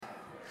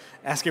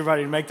Ask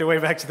everybody to make their way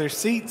back to their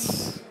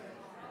seats.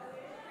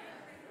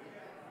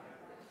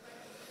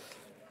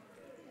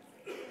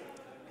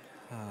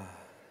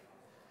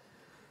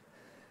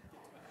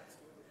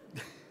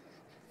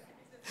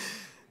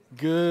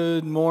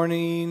 Good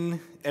morning,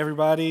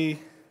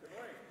 everybody.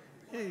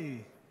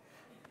 Hey.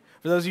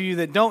 For those of you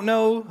that don't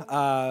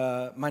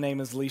know, my name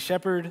is Lee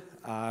Shepard.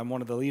 I'm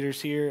one of the leaders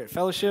here at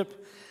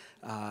Fellowship.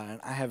 And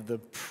I have the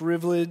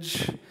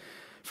privilege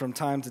from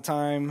time to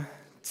time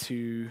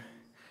to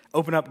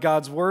open up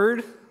God's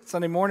Word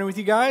Sunday morning with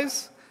you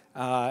guys.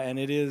 And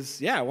it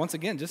is, once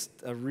again, just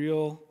a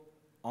real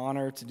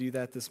honor to do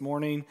that this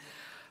morning.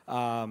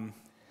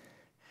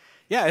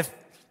 If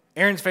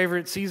Aaron's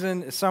favorite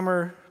season is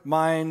summer,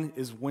 mine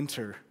is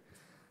winter.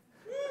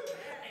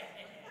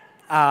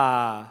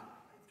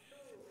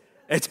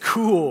 It's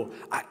cool.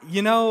 I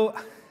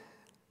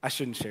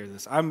shouldn't share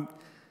this.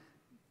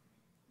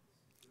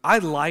 I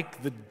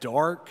like the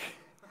dark,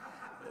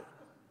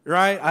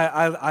 right?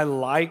 I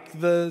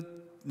like the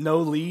no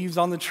leaves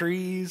on the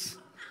trees.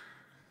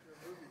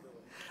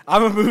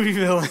 I'm a movie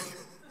villain.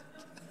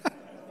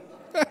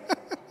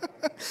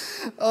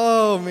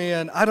 Oh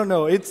man, I don't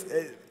know. It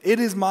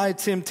is my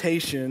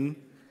temptation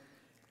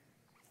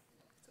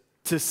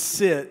to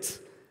sit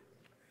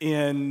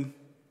in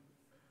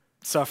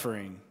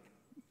suffering.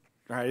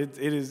 Right? It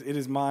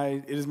is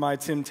my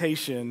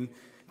temptation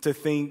to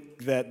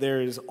think that there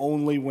is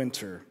only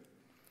winter.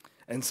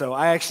 And so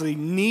I actually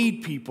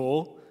need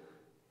people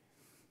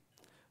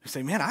who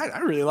say, man, I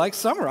really like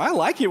summer. I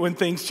like it when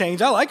things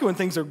change. I like it when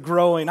things are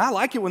growing. I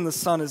like it when the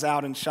sun is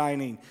out and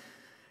shining.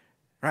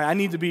 Right? I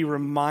need to be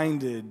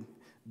reminded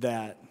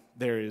that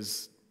there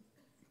is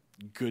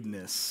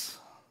goodness.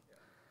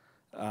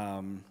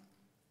 And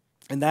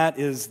that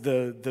is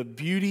the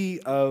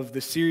beauty of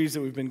the series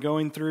that we've been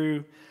going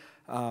through.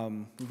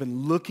 We've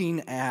been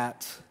looking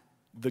at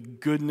the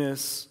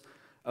goodness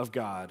of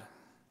God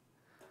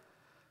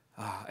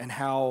and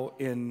how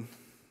in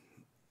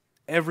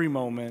every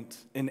moment,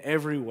 in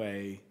every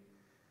way,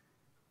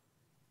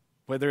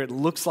 whether it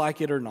looks like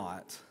it or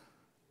not,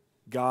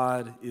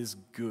 God is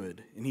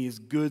good. And He is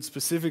good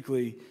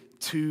specifically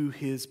to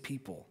His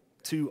people,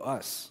 to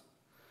us.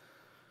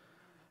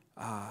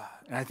 And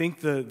I think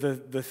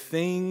the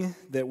thing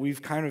that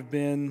we've kind of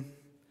been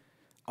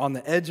on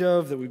the edge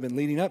of, that we've been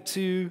leading up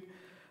to,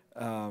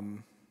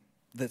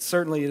 that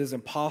certainly it is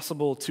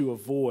impossible to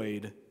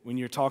avoid when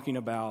you're talking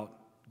about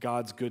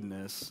God's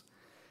goodness,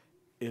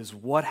 is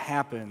what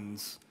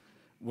happens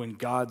when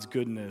God's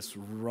goodness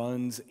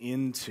runs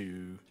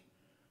into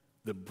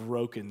the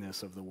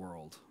brokenness of the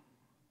world.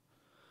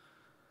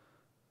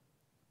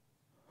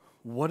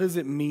 What does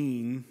it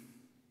mean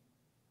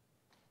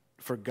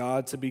for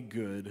God to be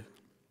good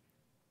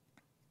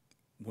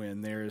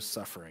when there is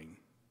suffering,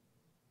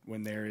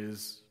 when there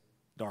is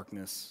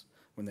darkness,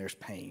 when there's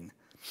pain?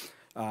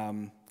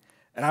 And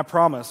I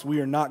promise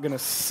we are not going to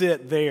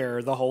sit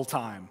there the whole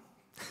time,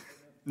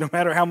 no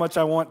matter how much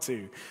I want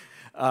to.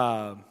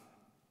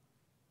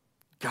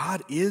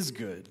 God is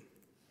good.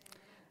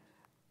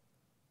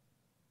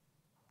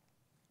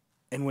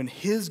 And when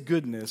His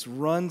goodness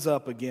runs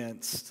up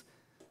against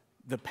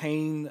the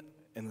pain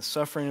and the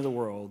suffering of the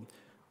world,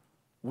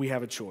 we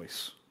have a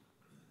choice,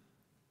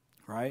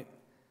 right?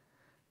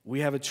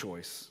 We have a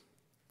choice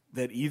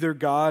that either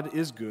God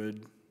is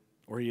good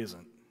or He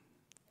isn't.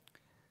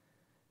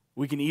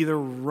 We can either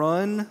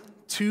run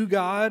to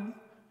God,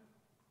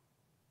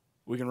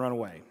 we can run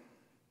away.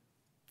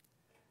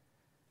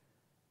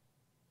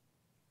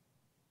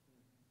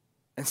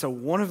 And so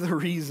one of the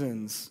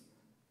reasons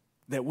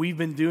that we've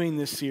been doing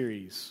this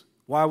series,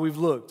 why we've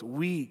looked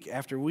week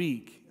after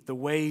week at the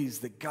ways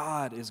that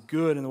God is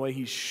good and the way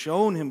He's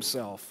shown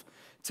Himself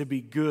to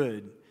be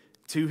good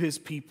to His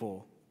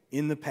people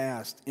in the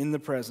past, in the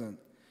present,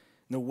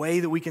 and the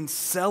way that we can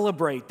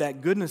celebrate that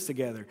goodness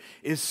together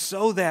is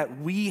so that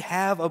we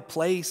have a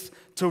place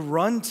to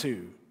run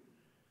to.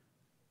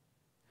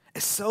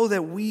 It's so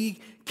that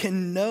we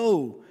can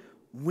know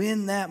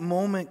when that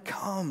moment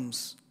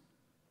comes.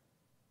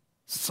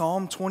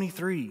 Psalm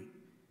 23,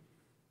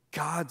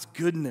 God's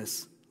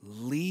goodness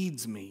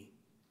leads me.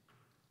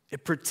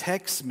 It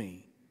protects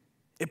me.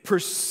 It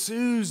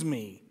pursues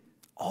me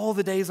all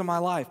the days of my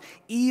life,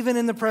 even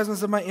in the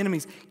presence of my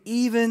enemies,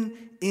 even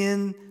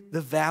in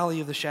the valley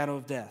of the shadow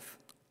of death.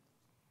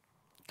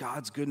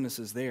 God's goodness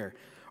is there.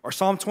 Or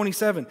Psalm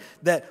 27,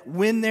 that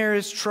when there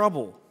is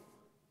trouble,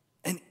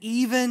 and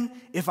even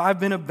if I've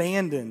been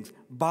abandoned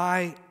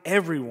by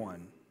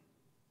everyone,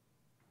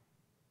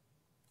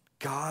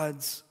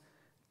 God's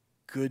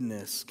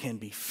goodness can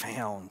be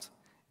found,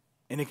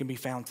 and it can be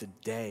found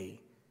today.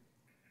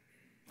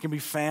 It can be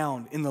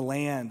found in the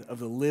land of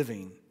the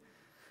living.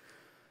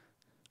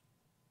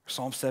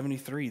 Psalm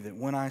 73, that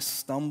when I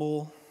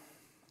stumble,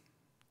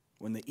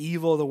 when the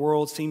evil of the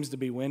world seems to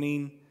be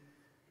winning,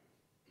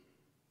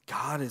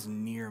 God is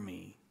near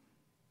me,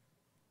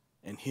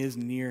 and His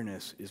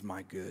nearness is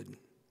my good.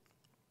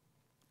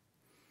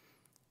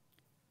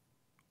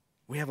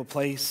 We have a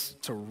place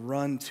to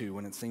run to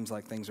when it seems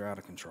like things are out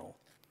of control.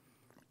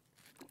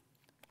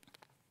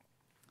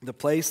 The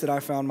place that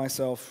I found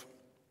myself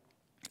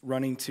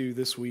running to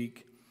this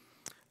week,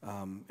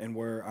 and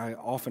where I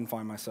often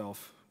find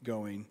myself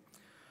going,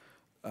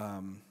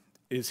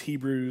 is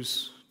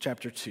Hebrews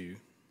chapter 2.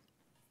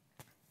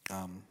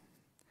 And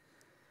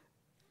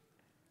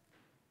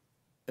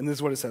this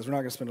is what it says. We're not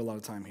going to spend a lot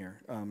of time here.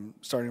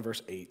 Starting in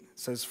verse 8. It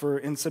says, "For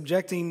in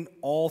subjecting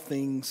all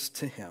things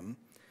to him,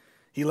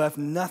 he left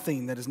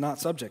nothing that is not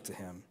subject to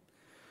him.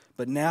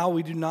 But now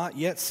we do not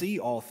yet see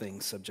all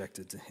things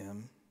subjected to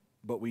him,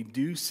 but we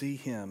do see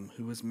him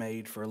who was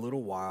made for a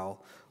little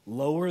while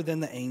lower than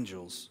the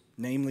angels,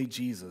 namely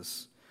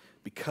Jesus,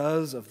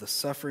 because of the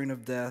suffering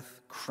of death,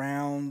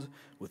 crowned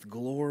with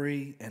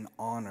glory and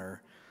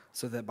honor,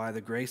 so that by the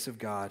grace of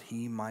God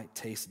he might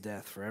taste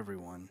death for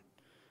everyone.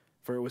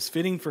 For it was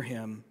fitting for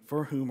him,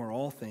 for whom are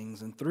all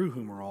things, and through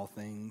whom are all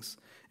things,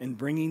 in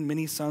bringing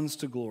many sons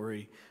to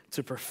glory,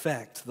 to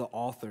perfect the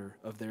author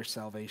of their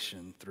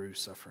salvation through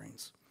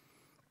sufferings."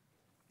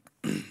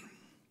 And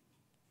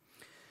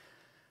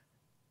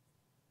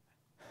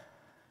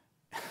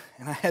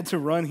I had to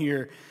run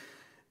here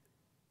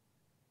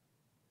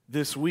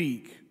this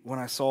week when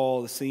I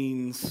saw the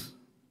scenes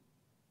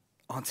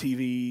on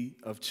TV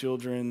of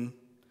children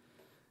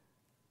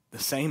the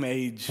same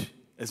age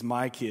as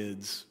my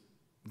kids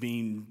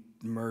being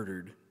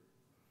murdered.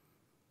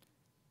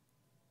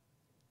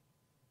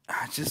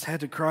 I just had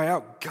to cry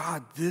out,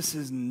 God, this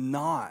is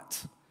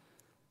not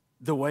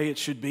the way it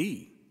should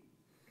be.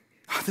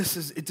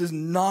 It does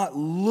not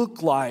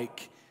look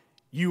like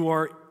you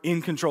are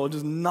in control. It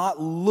does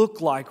not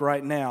look like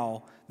right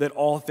now that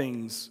all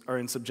things are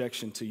in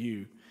subjection to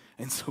you.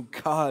 And so,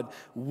 God,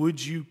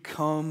 would you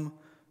come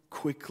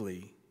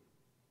quickly?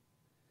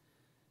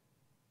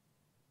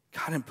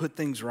 God, and put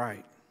things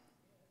right.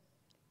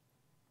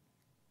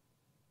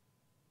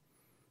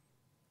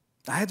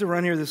 I had to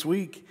run here this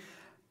week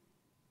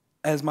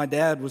as my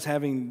dad was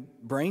having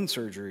brain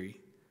surgery.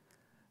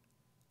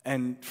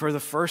 And for the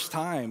first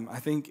time, I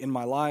think, in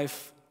my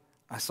life,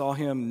 I saw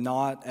him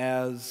not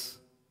as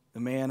the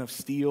man of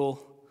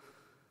steel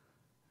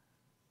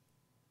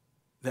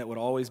that would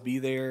always be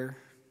there,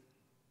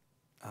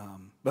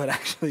 but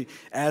actually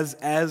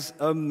as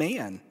a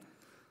man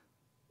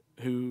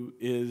who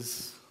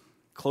is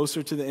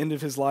closer to the end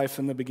of his life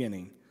than the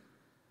beginning.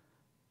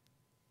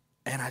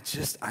 And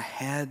I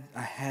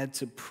had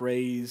to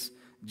praise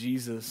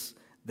Jesus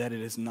that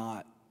it is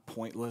not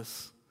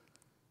pointless,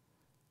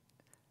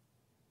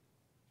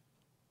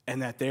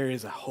 and that there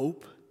is a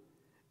hope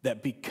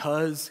that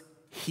because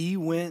he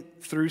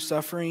went through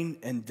suffering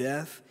and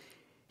death,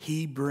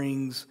 he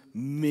brings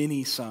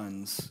many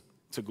sons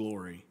to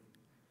glory.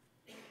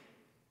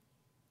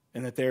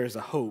 And that there is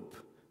a hope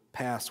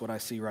past what I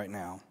see right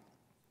now.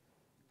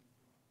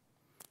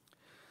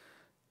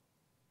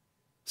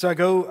 So I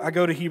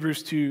go to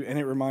Hebrews 2, and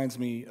it reminds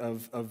me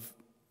of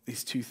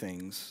these two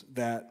things.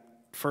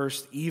 That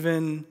first,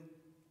 even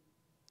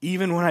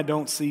when I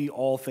don't see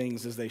all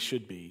things as they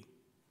should be,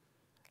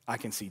 I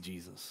can see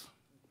Jesus.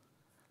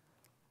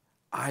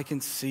 I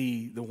can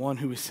see the one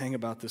who we sang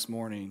about this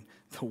morning,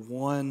 the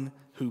one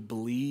who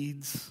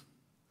bleeds,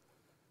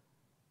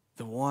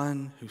 the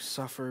one who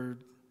suffered,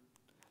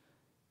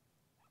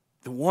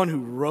 the one who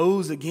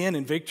rose again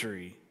in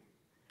victory.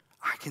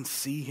 I can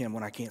see him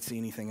when I can't see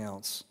anything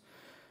else.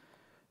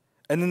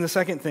 And then the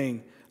second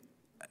thing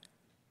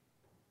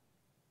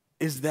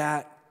is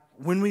that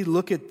when we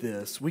look at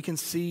this, we can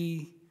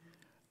see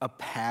a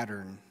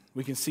pattern.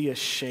 We can see a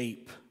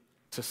shape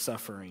to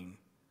suffering.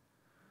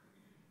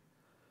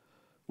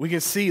 We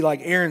can see,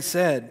 like Aaron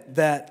said,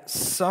 that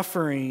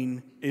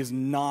suffering is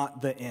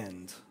not the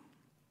end.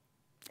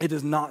 It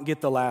does not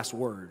get the last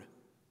word.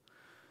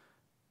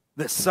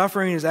 That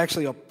suffering is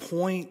actually a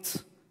point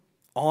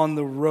on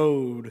the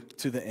road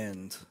to the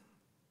end.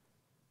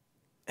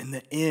 And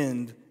the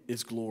end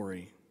is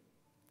glory.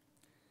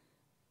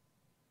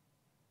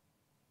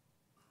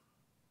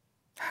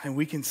 And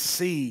we can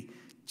see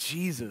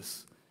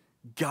Jesus,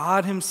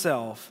 God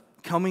himself,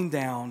 coming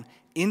down,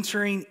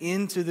 entering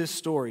into this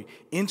story,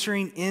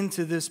 entering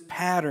into this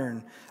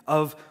pattern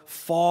of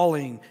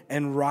falling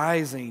and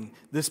rising,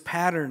 this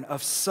pattern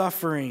of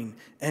suffering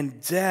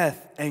and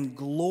death and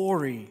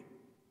glory.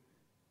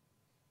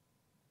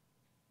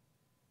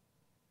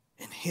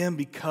 In him,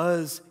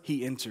 because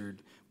he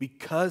entered,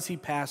 because he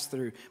passed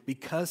through,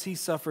 because he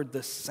suffered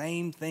the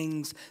same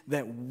things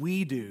that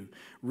we do,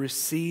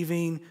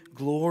 receiving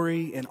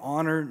glory and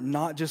honor,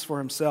 not just for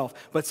himself,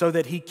 but so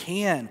that he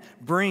can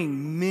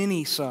bring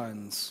many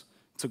sons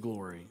to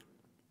glory.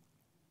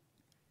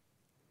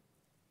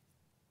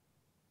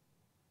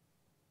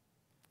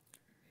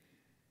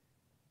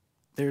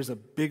 There's a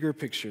bigger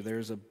picture,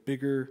 there's a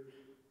bigger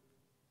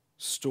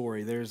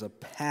story, there's a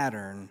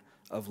pattern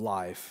of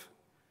life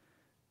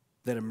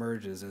that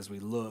emerges as we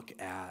look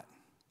at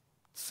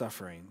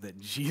suffering that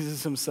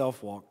Jesus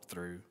himself walked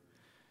through,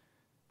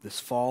 this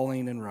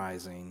falling and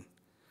rising,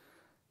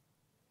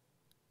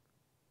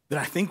 that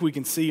I think we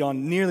can see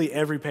on nearly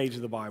every page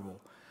of the Bible.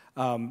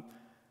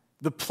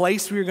 The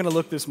place we're going to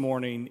look this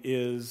morning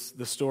is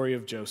the story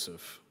of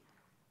Joseph.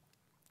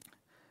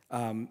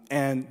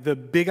 And the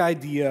big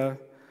idea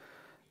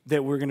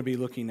that we're going to be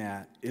looking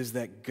at is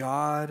that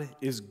God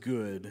is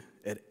good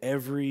at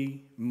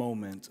every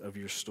moment of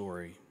your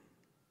story.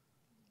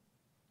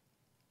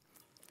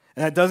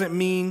 And that doesn't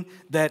mean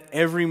that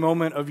every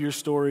moment of your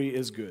story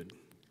is good.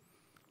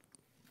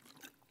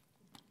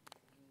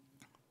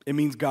 It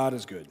means God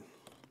is good.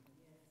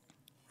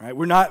 Right?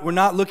 We're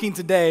not looking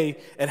today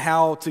at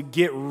how to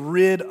get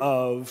rid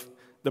of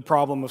the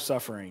problem of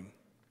suffering.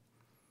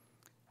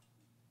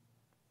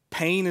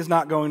 Pain is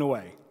not going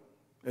away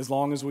as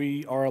long as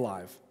we are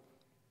alive.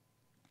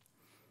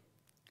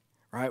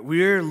 Right?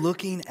 We're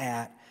looking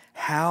at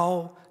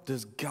how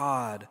does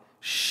God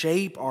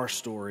shape our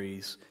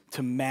stories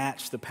to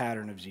match the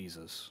pattern of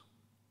Jesus?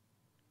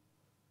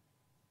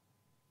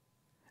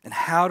 And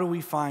how do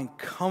we find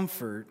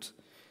comfort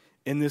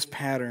in this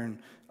pattern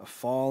of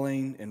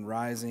falling and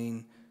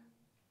rising,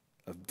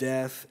 of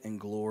death and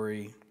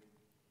glory?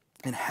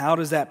 And how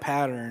does that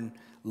pattern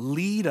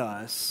lead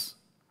us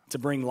to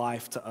bring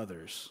life to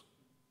others?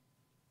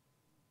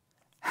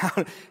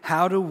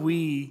 How do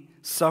we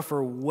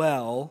suffer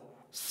well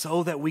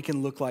so that we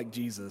can look like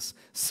Jesus,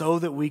 so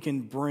that we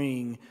can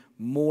bring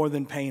more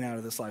than pain out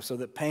of this life, so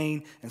that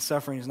pain and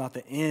suffering is not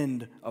the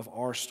end of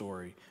our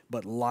story,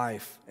 but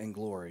life and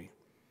glory?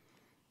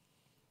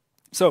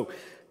 So,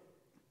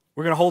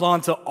 we're going to hold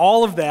on to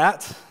all of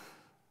that,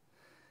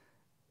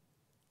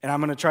 and I'm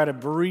going to try to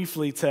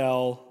briefly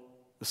tell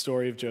the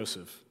story of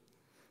Joseph.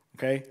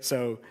 Okay,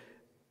 so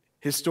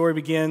his story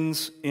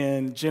begins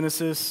in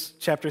Genesis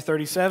chapter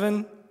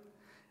 37.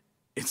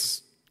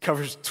 It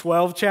covers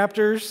 12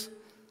 chapters.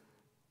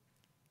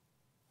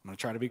 I'm going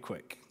to try to be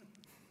quick.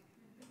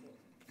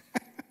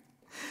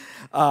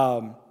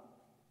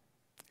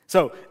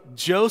 So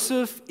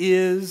Joseph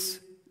is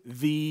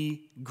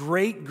the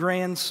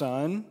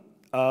great-grandson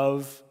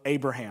of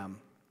Abraham.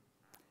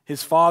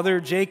 His father,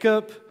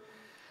 Jacob,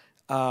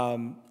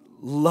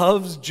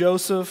 loves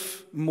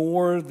Joseph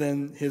more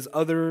than his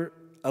other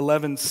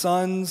 11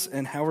 sons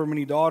and however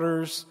many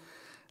daughters.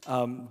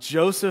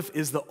 Joseph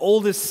is the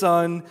oldest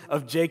son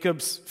of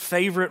Jacob's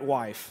favorite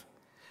wife.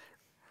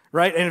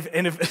 Right?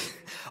 And if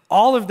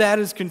all of that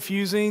is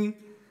confusing,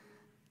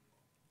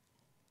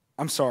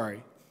 I'm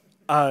sorry.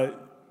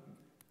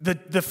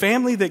 The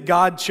family that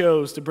God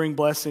chose to bring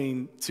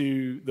blessing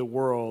to the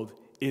world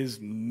is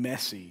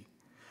messy.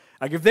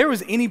 Like if there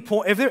was any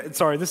point,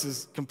 this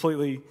is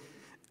completely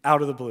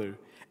out of the blue.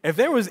 If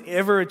there was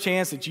ever a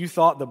chance that you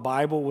thought the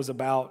Bible was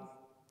about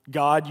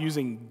God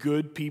using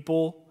good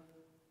people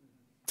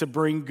to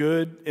bring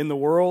good in the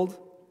world,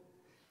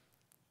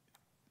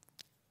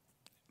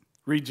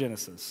 read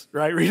Genesis,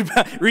 right?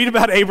 Read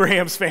about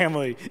Abraham's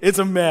family. It's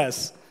a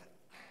mess.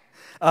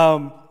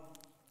 And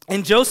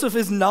Joseph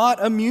is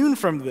not immune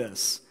from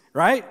this,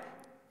 right?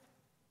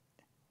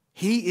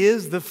 He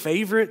is the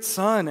favorite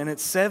son, and at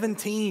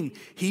 17,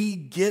 he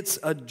gets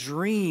a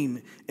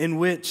dream in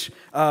which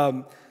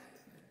the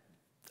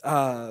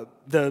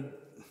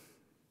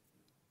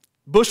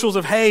bushels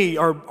of hay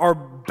are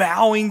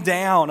bowing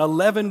down.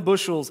 11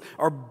 bushels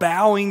are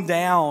bowing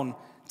down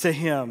to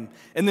him.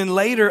 And then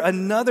later,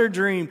 another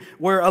dream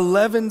where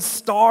 11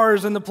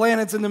 stars and the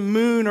planets and the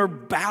moon are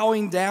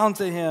bowing down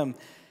to him.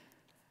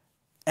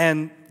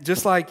 And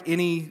just like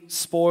any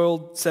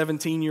spoiled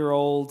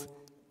 17-year-old,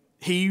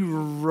 he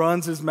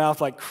runs his mouth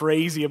like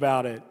crazy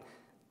about it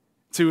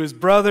to his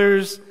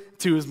brothers,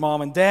 to his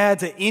mom and dad,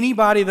 to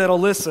anybody that'll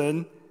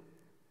listen.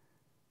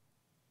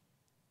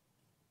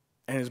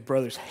 And his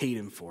brothers hate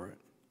him for it.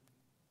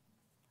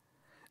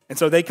 And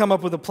so they come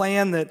up with a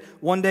plan that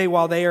one day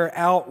while they are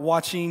out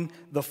watching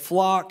the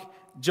flock,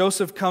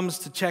 Joseph comes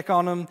to check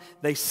on them.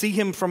 They see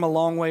him from a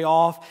long way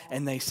off,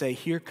 and they say,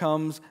 "Here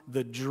comes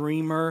the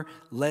dreamer.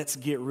 Let's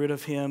get rid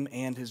of him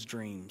and his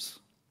dreams."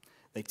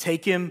 They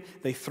take him,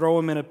 they throw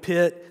him in a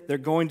pit, they're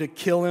going to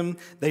kill him.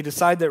 They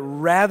decide that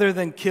rather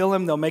than kill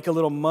him, they'll make a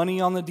little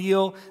money on the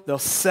deal. They'll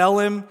sell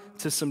him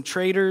to some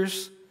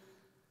traders,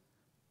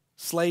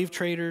 slave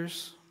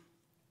traders.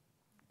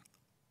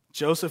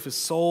 Joseph is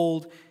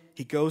sold.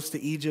 He goes to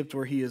Egypt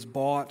where he is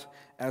bought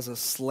as a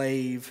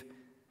slave,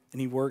 and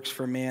he works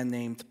for a man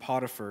named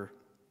Potiphar.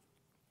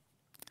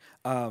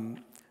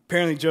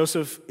 Apparently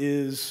Joseph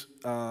is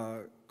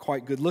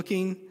quite good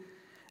looking,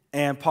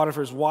 and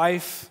Potiphar's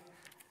wife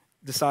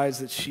decides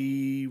that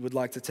she would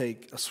like to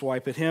take a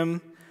swipe at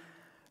him,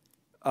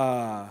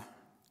 and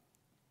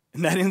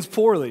that ends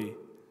poorly.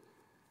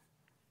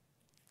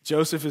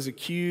 Joseph is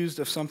accused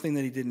of something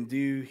that he didn't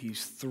do.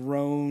 He's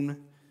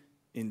thrown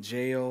in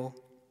jail.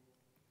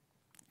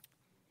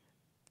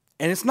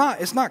 And it's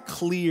not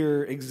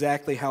clear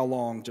exactly how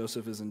long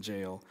Joseph is in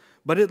jail,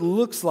 but it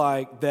looks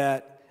like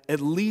that at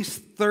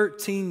least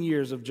 13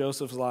 years of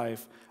Joseph's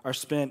life are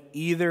spent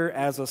either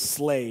as a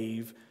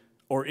slave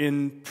or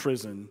in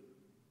prison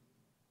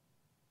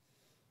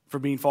for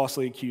being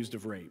falsely accused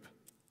of rape.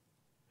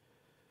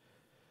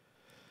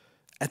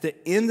 At the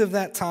end of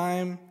that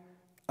time,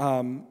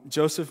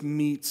 Joseph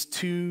meets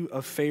two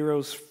of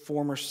Pharaoh's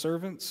former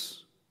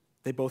servants.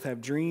 They both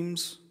have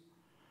dreams.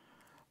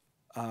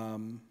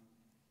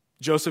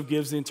 Joseph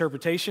gives the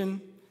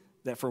interpretation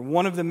that for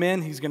one of the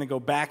men, he's going to go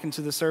back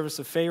into the service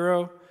of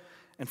Pharaoh,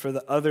 and for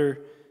the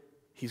other,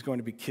 he's going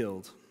to be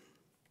killed.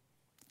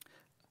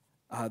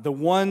 The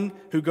one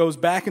who goes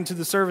back into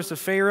the service of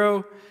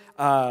Pharaoh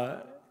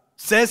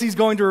says he's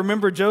going to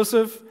remember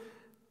Joseph,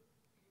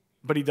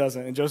 but he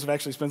doesn't. And Joseph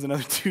actually spends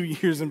another 2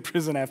 years in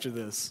prison after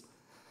this.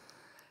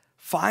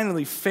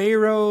 Finally,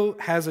 Pharaoh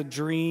has a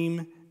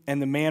dream,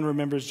 and the man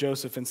remembers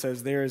Joseph and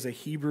says, there is a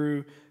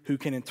Hebrew who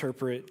can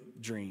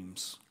interpret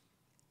dreams.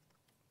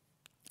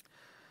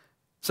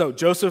 So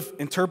Joseph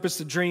interprets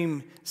the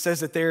dream,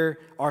 says that there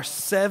are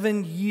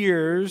 7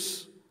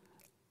 years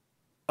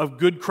of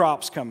good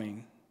crops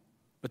coming,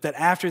 but that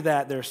after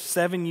that, there are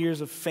 7 years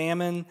of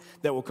famine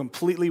that will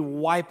completely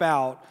wipe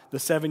out the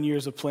 7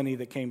 years of plenty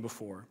that came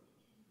before.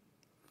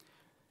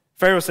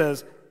 Pharaoh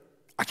says,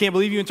 I can't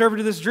believe you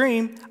interpreted this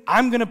dream.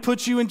 I'm going to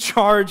put you in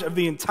charge of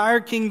the entire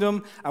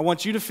kingdom. I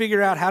want you to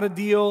figure out how to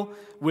deal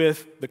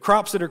with the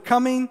crops that are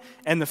coming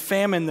and the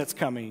famine that's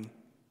coming.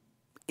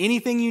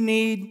 Anything you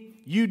need,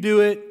 you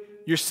do it.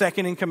 You're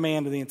second in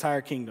command of the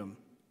entire kingdom.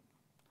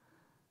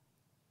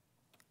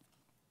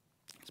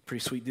 It's a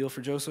pretty sweet deal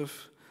for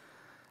Joseph.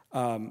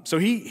 So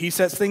he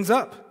sets things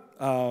up.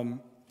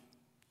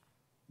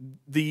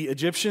 The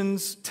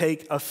Egyptians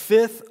take a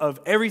fifth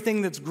of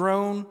everything that's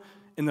grown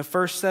in the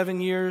first 7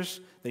 years.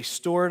 They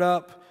store it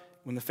up.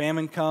 When the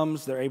famine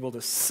comes, they're able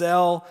to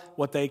sell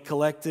what they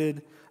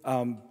collected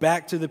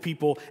back to the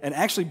people and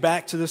actually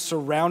back to the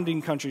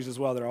surrounding countries as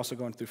well. They're also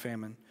going through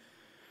famine.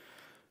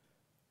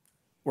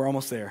 We're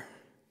almost there.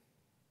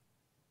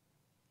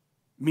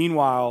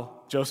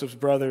 Meanwhile, Joseph's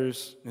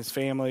brothers and his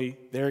family,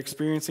 they're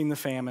experiencing the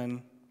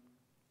famine.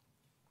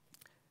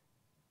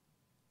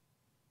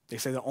 They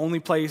say the only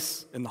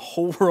place in the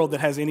whole world that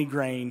has any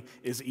grain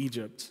is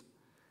Egypt.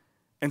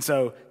 And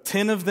so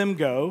 10 of them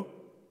go.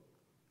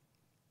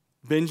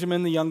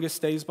 Benjamin, the youngest,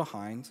 stays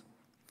behind.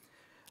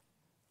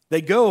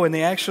 They go and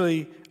they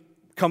actually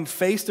come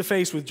face to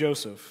face with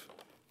Joseph,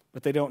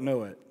 but they don't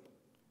know it.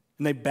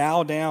 And they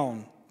bow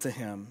down to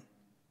him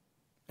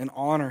and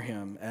honor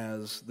him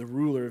as the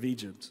ruler of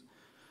Egypt.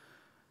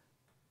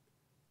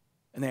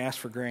 And they ask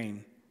for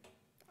grain.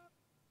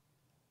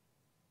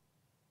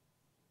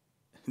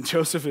 And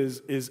Joseph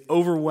is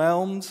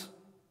overwhelmed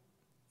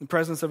in the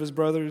presence of his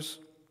brothers.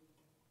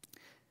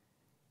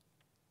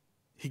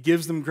 He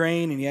gives them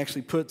grain, and he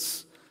actually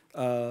puts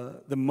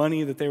the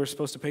money that they were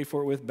supposed to pay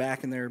for it with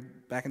back in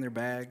their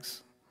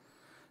bags.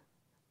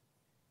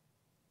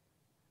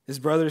 His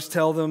brothers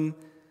tell them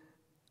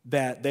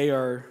that they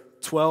are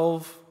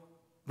 12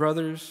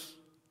 brothers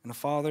and a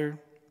father.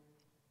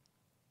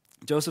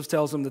 Joseph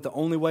tells them that the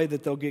only way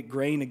that they'll get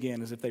grain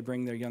again is if they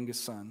bring their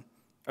youngest son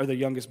or their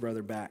youngest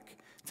brother back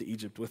to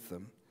Egypt with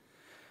them.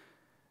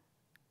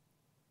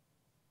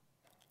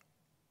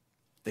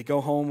 They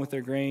go home with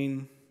their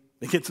grain.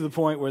 They get to the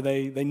point where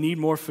they need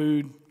more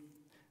food.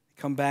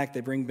 They come back,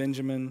 they bring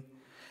Benjamin.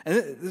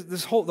 And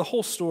the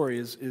whole story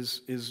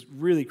is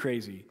really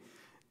crazy.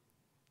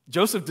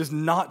 Joseph does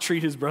not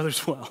treat his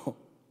brothers well.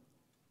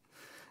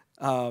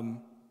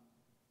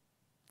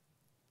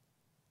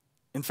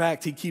 In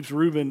fact, he keeps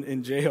Reuben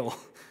in jail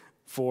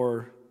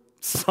for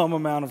some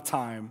amount of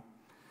time.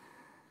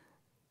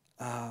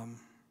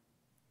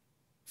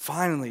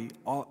 Finally,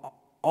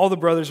 all the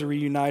brothers are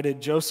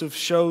reunited. Joseph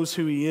shows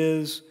who he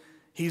is.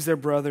 He's their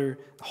brother.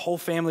 The whole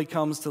family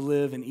comes to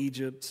live in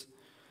Egypt.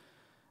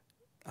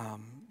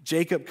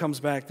 Jacob comes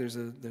back. There's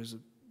a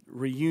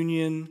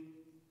reunion.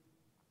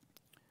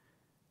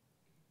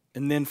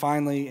 And then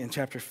finally, in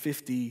chapter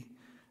 50,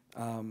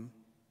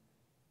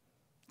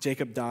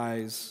 Jacob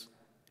dies,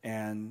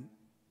 and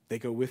they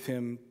go with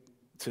him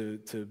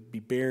to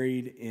be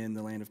buried in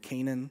the land of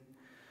Canaan.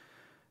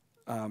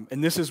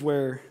 And this is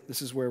where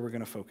we're going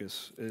to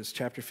focus, is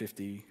chapter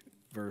 50,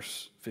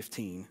 verse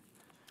 15.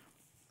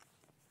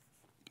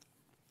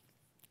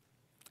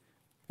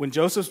 When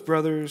Joseph's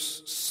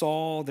brothers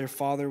saw their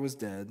father was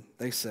dead,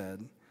 they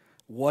said,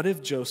 "What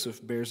if Joseph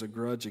bears a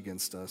grudge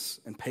against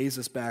us and pays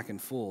us back in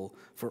full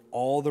for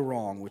all the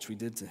wrong which we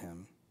did to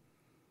him?"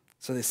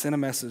 So they sent a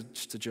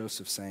message to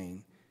Joseph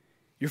saying,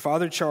 "Your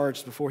father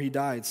charged before he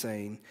died,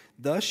 saying,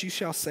 'Thus you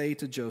shall say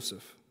to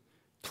Joseph,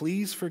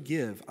 please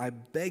forgive, I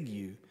beg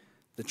you,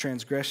 the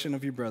transgression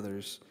of your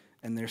brothers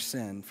and their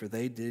sin, for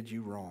they did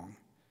you wrong.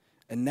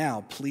 And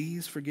now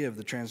please forgive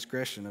the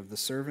transgression of the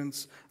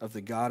servants of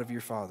the God of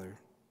your father.'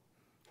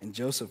 And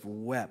Joseph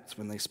wept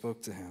when they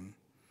spoke to him.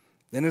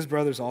 Then his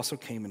brothers also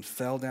came and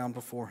fell down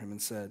before him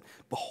and said,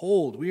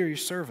 'Behold, we are your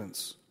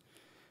servants.'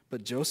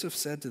 But Joseph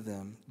said to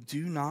them,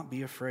 'Do not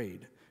be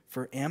afraid,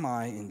 for am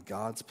I in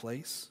God's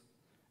place?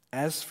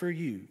 As for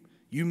you,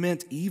 you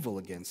meant evil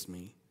against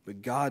me,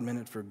 but God meant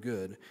it for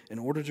good, in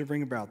order to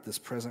bring about this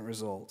present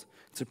result,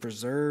 to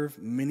preserve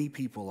many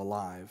people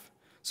alive.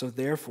 So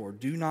therefore,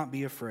 do not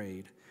be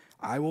afraid.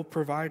 I will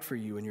provide for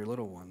you and your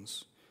little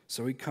ones.'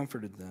 So he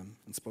comforted them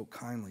and spoke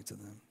kindly to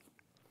them."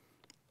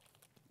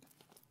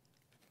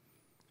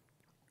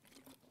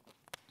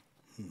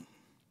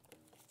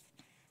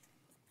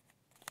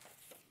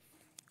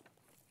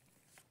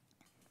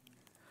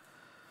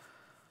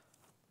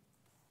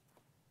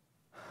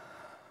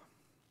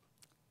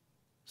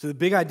 So the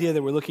big idea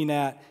that we're looking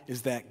at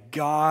is that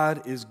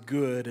God is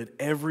good at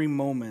every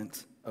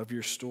moment of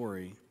your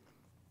story.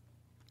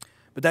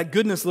 But that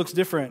goodness looks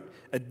different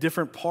at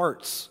different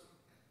parts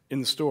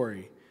in the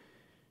story.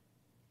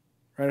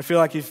 Right? I feel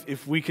like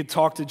if we could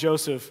talk to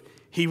Joseph,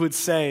 he would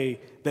say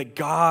that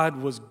God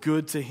was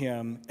good to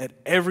him at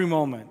every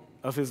moment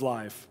of his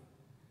life,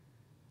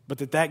 but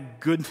that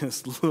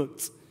goodness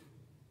looked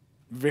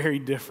very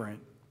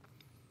different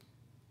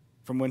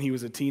from when he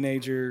was a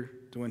teenager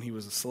to when he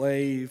was a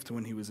slave, to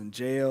when he was in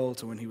jail,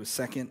 to when he was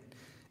second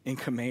in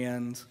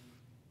command,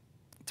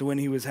 to when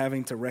he was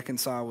having to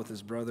reconcile with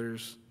his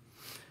brothers.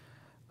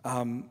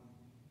 So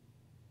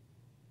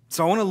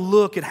I want to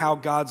look at how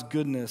God's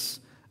goodness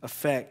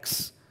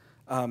affects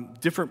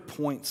different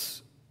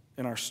points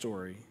in our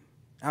story,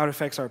 how it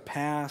affects our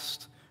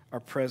past,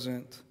 our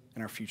present,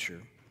 and our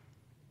future.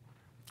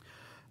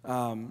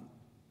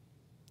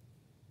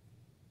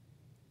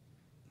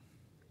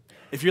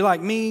 If you're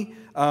like me,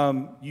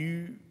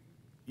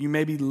 you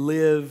maybe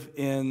live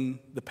in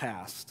the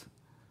past.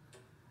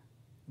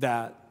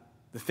 That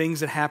the things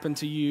that happened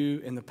to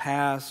you in the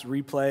past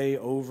replay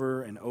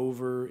over and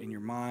over in your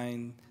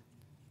mind.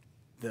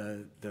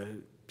 The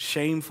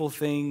shameful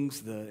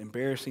things, the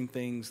embarrassing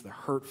things, the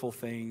hurtful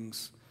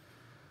things.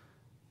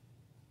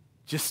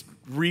 Just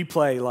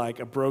replay like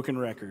a broken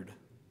record.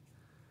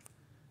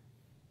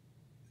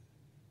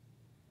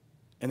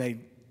 And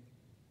they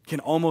can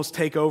almost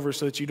take over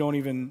so that you don't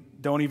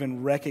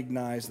even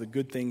recognize the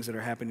good things that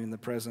are happening in the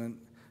present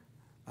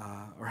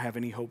or have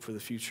any hope for the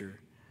future.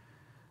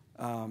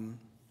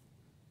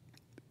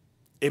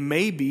 It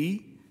may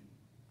be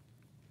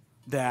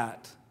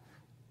that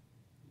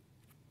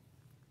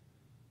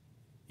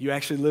you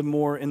actually live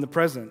more in the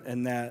present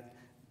and that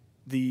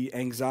the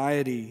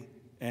anxiety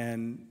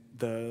and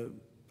the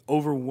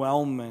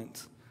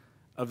overwhelmment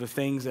of the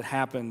things that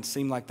happen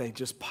seem like they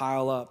just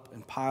pile up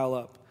and pile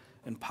up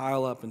and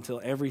pile up until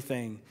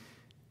everything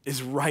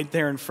is right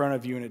there in front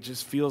of you, and it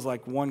just feels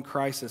like one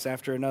crisis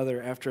after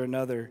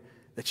another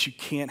that you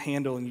can't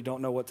handle and you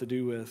don't know what to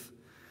do with.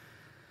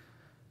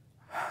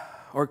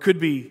 Or it could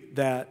be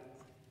that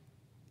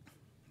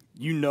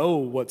you know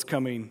what's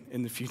coming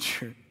in the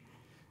future,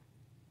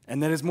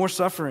 and that it's more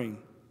suffering,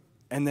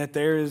 and that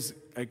there is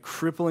a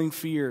crippling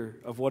fear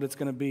of what it's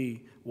going to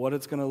be, what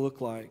it's going to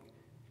look like.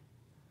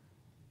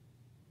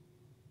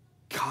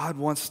 God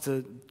wants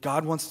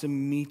to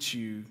meet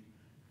you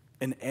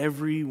in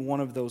every one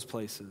of those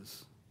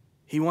places.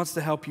 He wants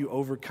to help you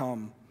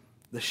overcome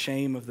the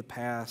shame of the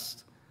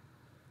past,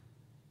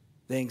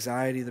 the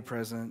anxiety of the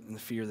present, and the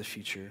fear of the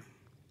future.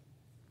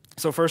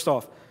 So first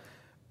off,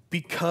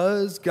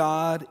 because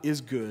God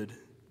is good,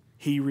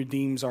 He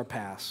redeems our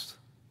past.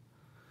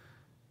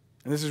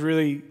 And this is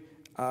really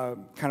we're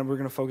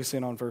going to focus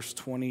in on verse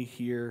 20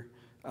 here.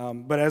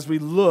 But as we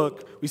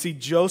look, we see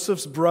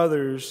Joseph's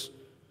brothers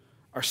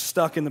are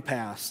stuck in the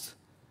past.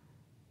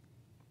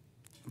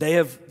 They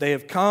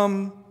have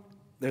come,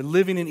 they're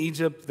living in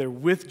Egypt, they're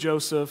with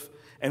Joseph,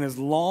 and as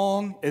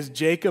long as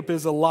Jacob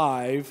is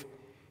alive,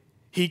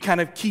 he kind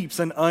of keeps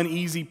an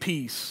uneasy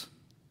peace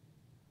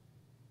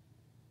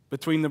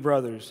between the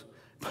brothers.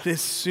 But as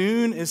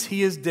soon as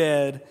he is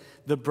dead,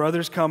 the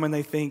brothers come and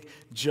they think,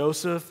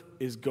 Joseph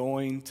is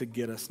going to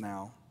get us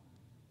now.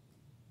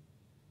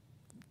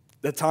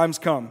 The time's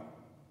come.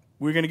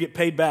 We're going to get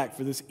paid back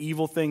for this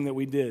evil thing that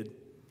we did.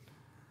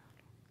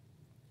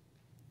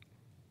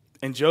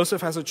 And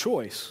Joseph has a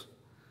choice,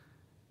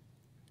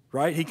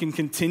 right? He can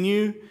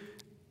continue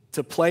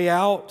to play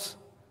out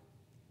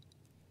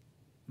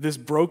this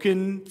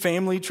broken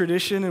family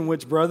tradition in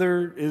which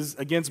brother is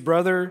against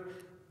brother,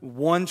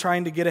 one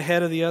trying to get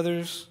ahead of the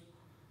others.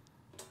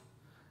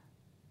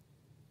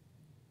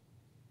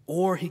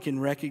 Or he can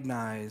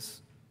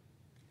recognize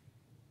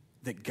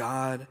that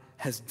God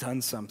has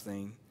done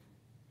something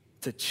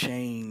to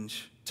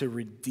change, to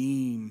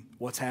redeem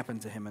what's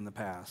happened to him in the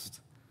past.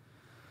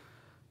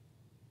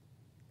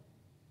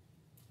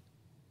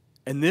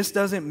 And this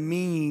doesn't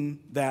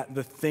mean that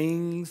the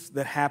things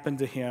that happened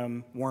to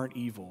him weren't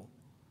evil.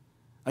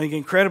 I think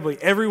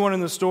incredibly, everyone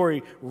in the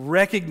story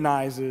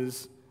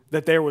recognizes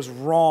that there was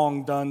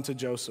wrong done to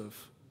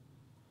Joseph.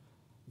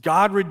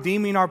 God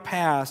redeeming our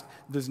past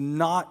does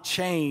not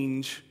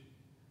change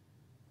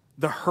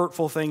the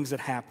hurtful things that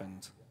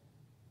happened.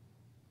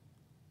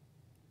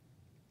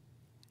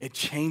 It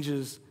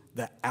changes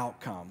the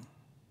outcome.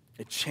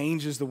 It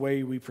changes the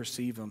way we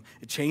perceive them.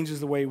 It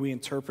changes the way we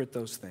interpret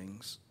those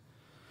things.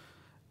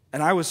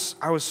 And I was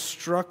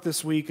struck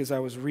this week as I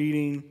was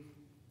reading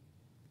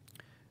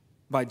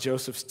by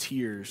Joseph's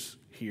tears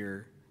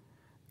here.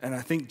 And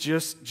I think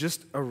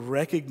just a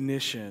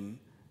recognition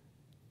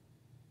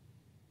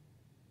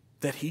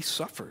that he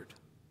suffered,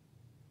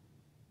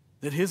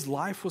 that his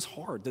life was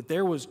hard, that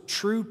there was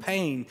true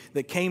pain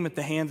that came at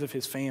the hands of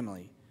his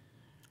family.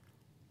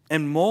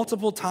 And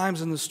multiple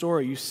times in the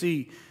story, you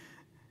see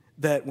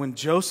that when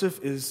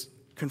Joseph is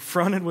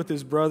confronted with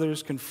his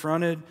brothers,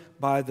 confronted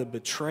by the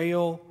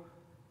betrayal,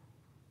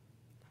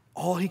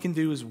 all he can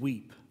do is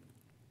weep.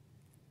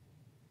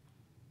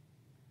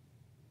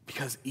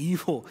 because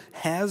evil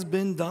has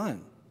been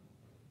done.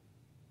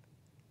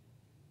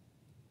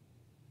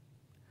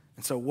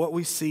 And so what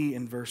we see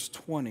in verse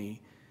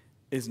 20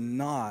 is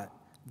not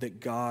that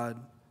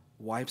God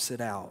wipes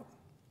it out.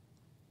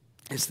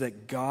 It's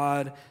that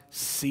God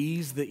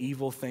sees the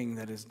evil thing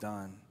that is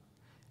done,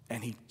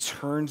 and he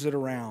turns it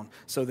around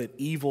so that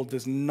evil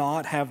does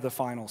not have the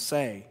final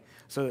say,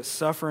 so that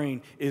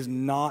suffering is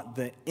not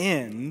the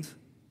end,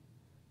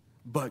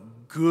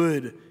 but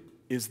good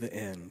is the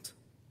end.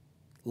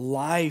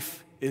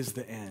 Life is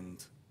the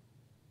end.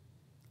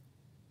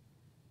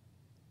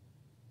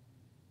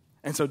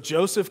 And so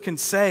Joseph can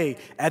say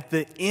at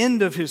the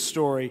end of his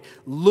story,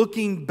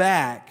 looking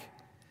back,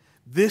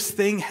 this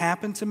thing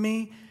happened to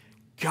me.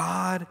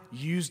 God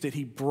used it.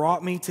 He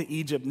brought me to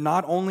Egypt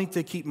not only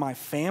to keep my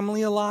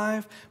family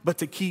alive, but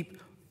to keep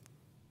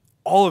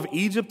all of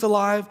Egypt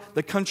alive,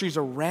 the countries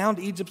around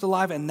Egypt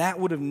alive, and that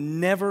would have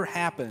never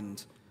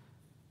happened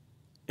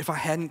if I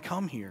hadn't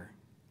come here.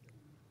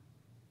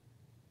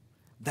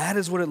 That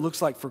is what it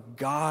looks like for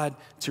God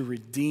to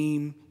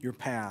redeem your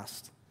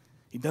past.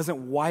 He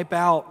doesn't wipe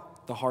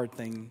out the hard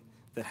thing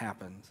that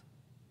happened,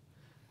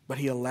 but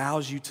he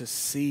allows you to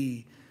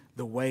see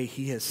the way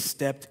he has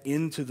stepped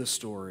into the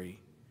story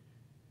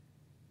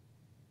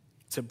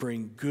to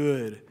bring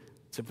good,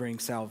 to bring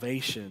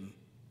salvation,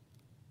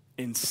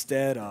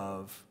 instead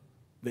of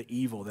the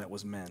evil that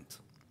was meant.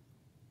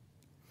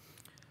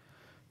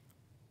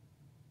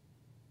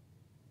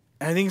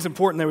 And I think it's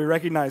important that we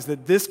recognize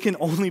that this can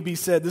only be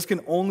said, this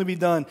can only be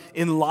done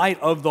in light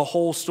of the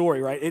whole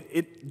story,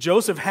 right?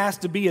 Joseph has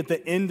to be at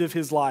the end of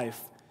his life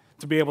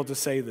to be able to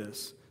say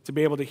this, to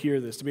be able to hear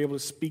this, to be able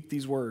to speak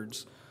these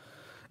words.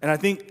 And I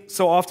think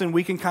so often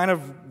we can kind of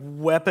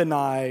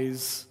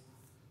weaponize,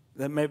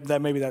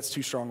 maybe that's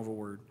too strong of a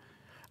word,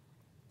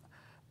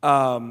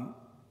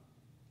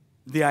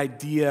 the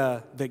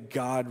idea that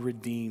God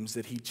redeems,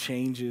 that he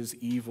changes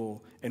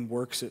evil and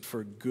works it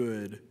for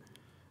good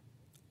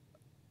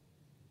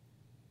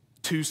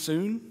too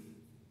soon,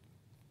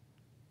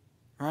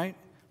 right?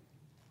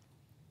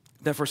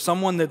 That for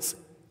someone that's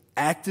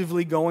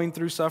actively going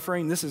through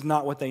suffering, this is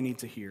not what they need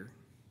to hear.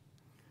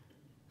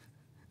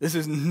 This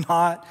is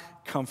not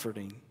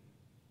comforting.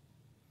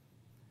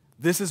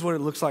 This is what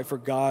it looks like for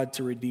God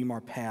to redeem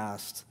our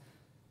past,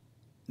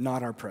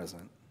 not our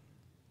present.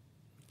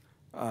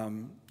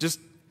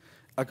 Just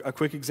a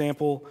quick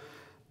example.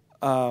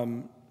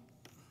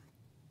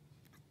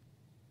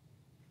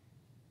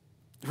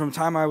 From the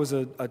time I was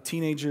a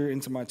teenager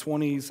into my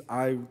 20s,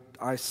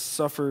 I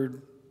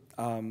suffered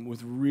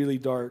with really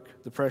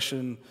dark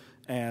depression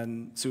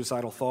and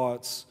suicidal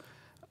thoughts,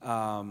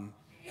 and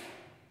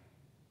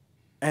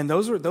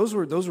those were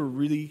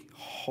really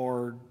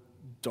hard,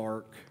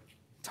 dark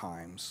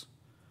times.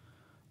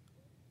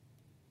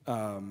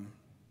 I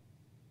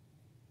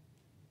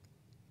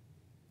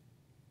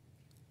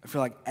feel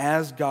like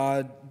as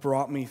God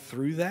brought me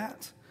through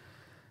that,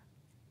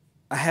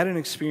 I had an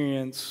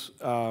experience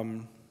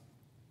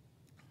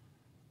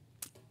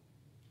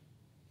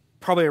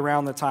probably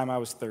around the time I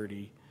was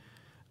 30.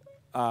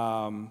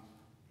 I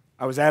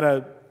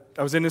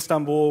was in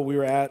Istanbul. We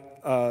were at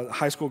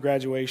high school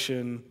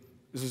graduation.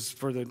 This is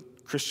for the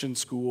Christian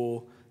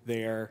school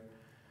there.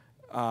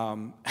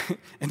 And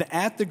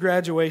at the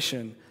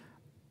graduation,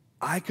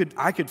 I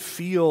could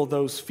feel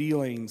those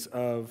feelings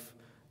of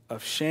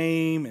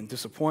shame and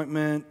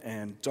disappointment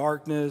and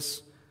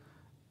darkness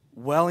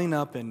welling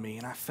up in me.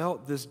 And I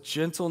felt this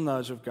gentle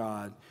nudge of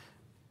God.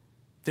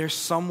 There's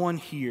someone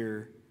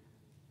here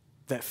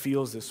that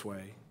feels this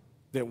way,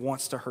 that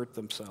wants to hurt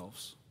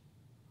themselves.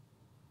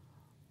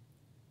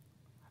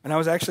 And I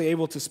was actually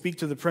able to speak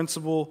to the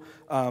principal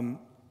and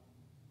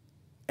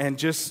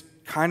just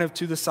kind of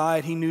to the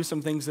side, he knew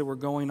some things that were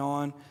going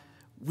on.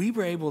 We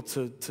were able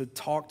to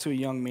talk to a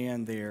young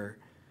man there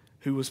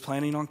who was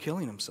planning on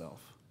killing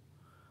himself.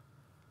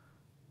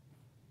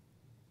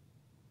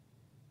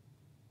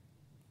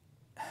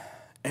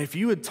 And if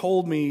you had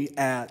told me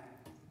at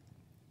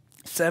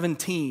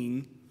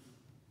 17,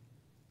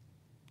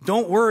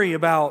 don't worry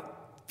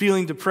about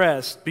feeling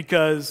depressed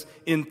because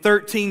in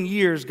 13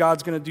 years,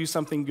 God's going to do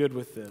something good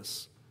with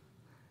this,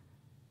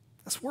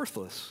 that's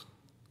worthless.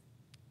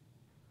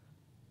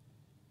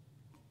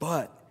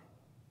 But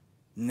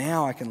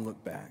now I can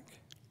look back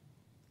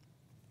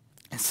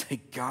and say,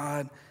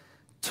 God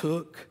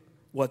took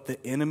what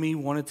the enemy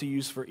wanted to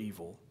use for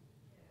evil,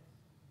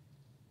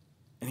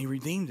 and he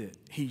redeemed it.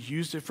 He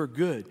used it for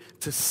good,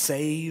 to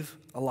save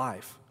a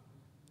life.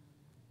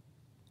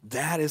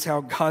 That is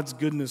how God's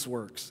goodness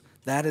works.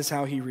 That is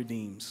how he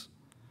redeems.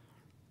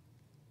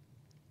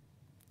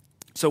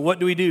 So what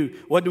do we do?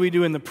 What do we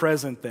do in the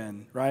present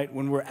then, right?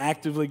 When we're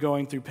actively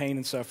going through pain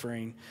and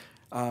suffering,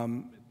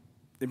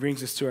 it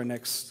brings us to our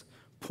next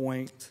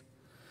point.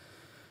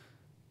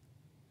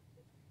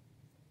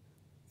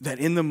 That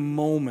in the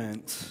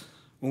moment,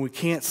 when we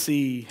can't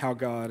see how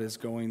God is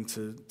going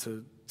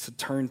to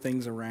turn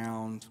things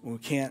around, when we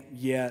can't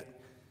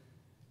yet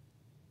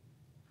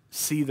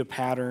see the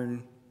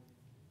pattern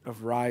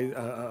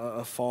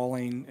of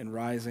falling and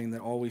rising,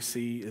 that all we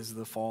see is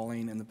the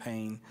falling and the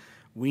pain.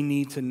 We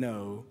need to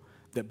know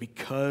that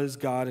because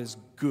God is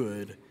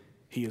good,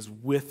 he is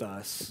with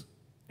us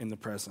in the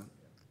present.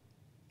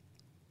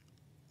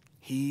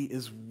 He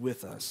is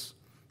with us.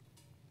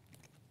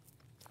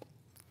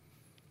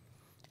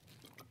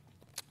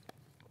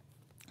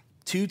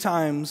 Two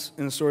times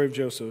in the story of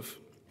Joseph,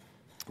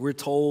 we're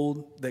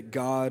told that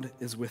God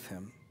is with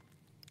him.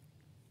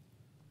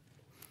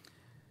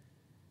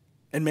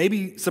 And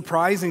maybe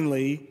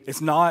surprisingly,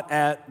 it's not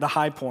at the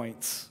high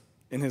points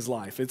in his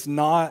life. It's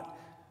not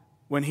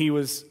when he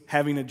was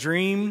having a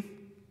dream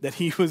that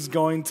he was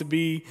going to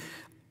be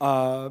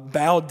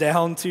bowed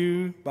down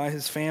to by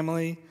his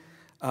family.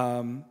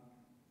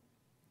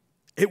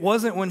 It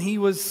wasn't when he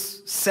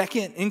was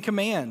second in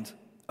command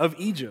of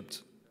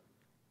Egypt.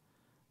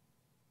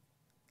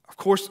 Of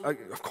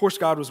course,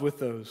 God was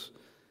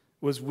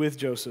with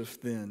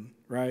Joseph then,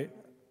 right?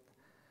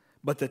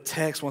 But the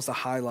text wants to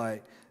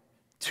highlight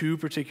two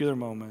particular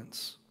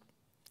moments,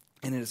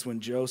 and it's when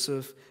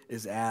Joseph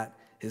is at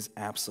his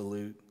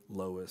absolute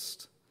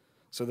lowest.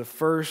 So the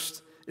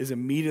first is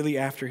immediately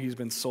after he's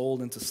been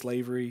sold into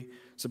slavery.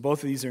 So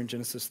both of these are in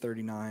Genesis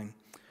 39.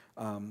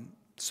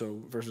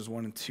 So verses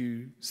 1 and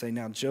 2 say,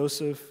 "Now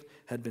Joseph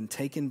had been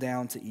taken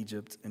down to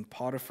Egypt, and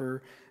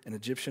Potiphar, an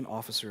Egyptian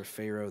officer of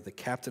Pharaoh, the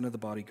captain of the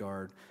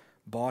bodyguard,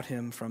 bought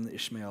him from the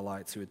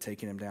Ishmaelites who had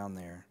taken him down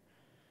there.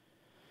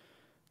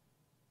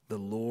 The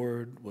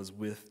Lord was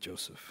with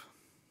Joseph."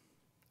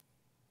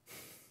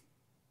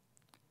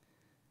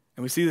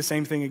 And we see the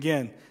same thing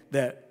again,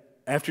 that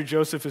after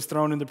Joseph is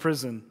thrown into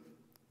prison,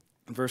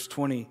 in verse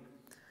 20,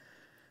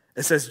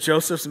 it says,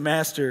 "Joseph's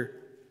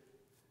master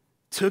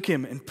took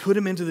him and put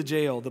him into the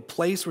jail, the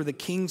place where the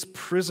king's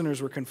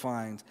prisoners were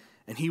confined,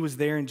 and he was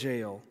there in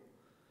jail.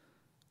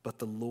 But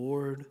the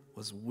Lord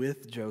was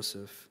with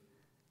Joseph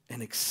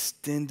and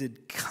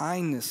extended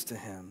kindness to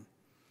him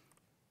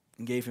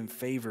and gave him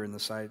favor in the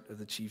sight of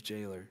the chief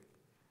jailer."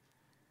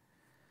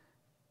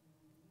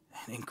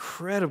 And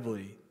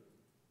incredibly,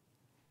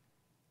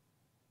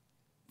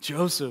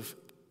 Joseph,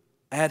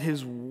 at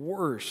his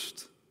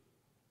worst,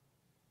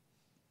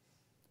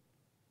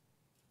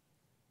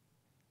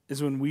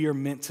 is when we are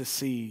meant to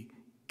see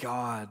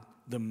God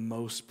the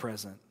most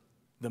present,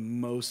 the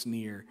most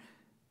near.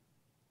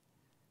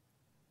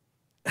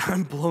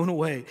 I'm blown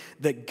away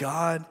that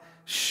God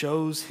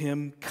shows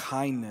him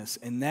kindness,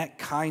 and that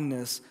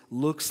kindness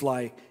looks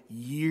like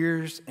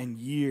years and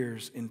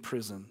years in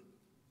prison.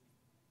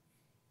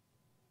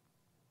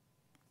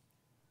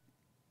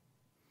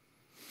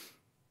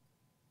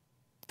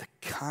 The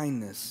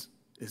kindness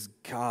is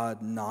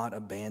God not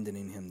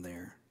abandoning him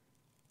there.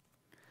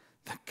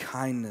 The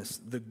kindness,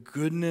 the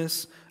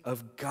goodness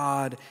of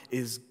God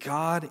is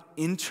God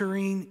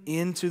entering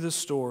into the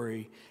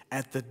story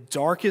at the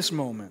darkest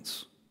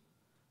moments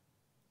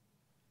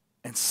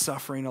and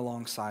suffering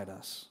alongside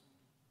us.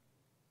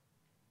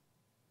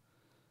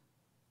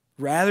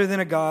 Rather than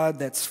a God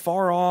that's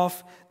far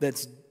off,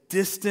 that's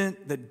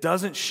distant, that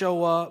doesn't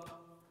show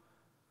up,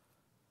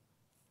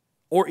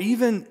 or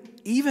even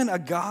a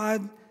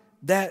God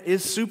that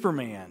is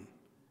Superman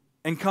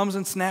and comes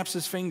and snaps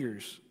his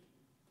fingers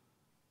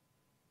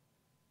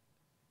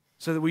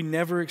so that we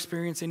never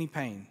experience any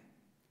pain.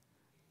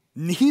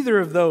 Neither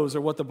of those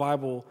are what the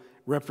Bible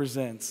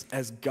represents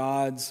as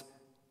God's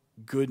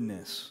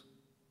goodness.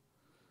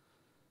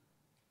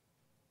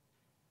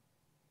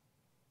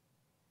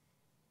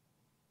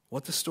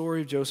 What the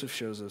story of Joseph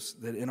shows us,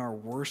 that in our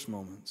worst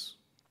moments,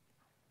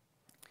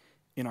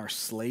 in our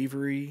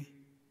slavery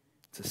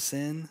to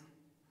sin,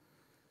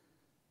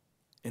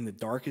 in the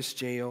darkest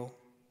jail,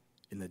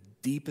 in the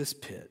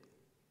deepest pit,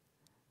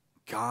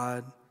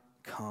 God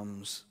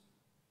comes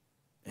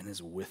and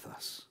is with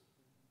us.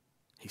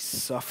 He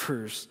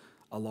suffers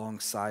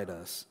alongside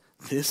us.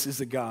 This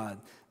is a God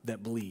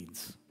that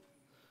bleeds.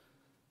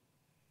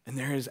 And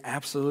there is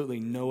absolutely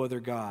no other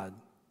God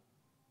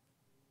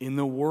in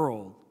the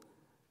world.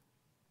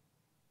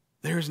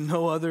 There is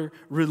no other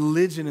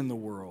religion in the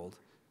world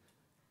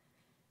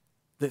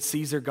that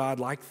sees their God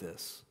like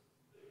this.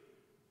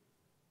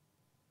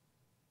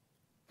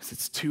 Because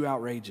it's too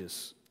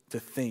outrageous to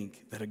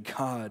think that a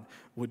God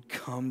would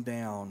come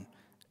down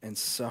and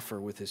suffer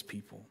with his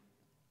people.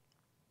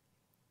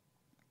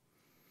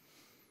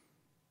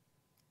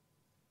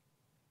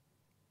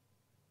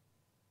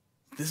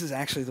 This is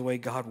actually the way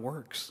God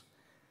works.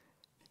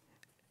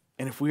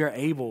 And if we are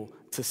able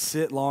to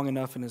sit long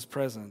enough in his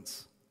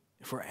presence,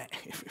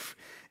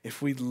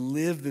 if we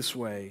live this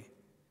way,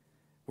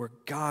 where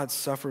God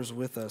suffers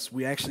with us,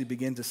 we actually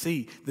begin to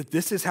see that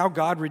this is how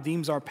God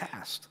redeems our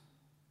past.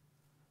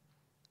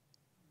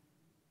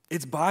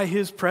 It's by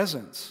his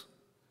presence.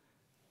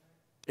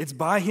 It's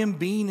by him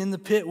being in the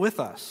pit with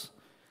us.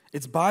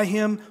 It's by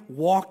him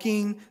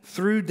walking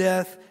through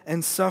death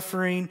and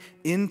suffering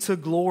into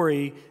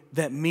glory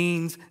that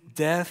means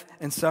death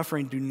and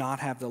suffering do not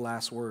have the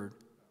last word.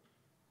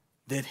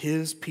 That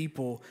his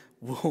people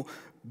will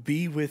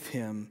be with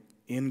him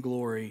in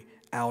glory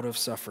out of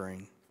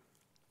suffering.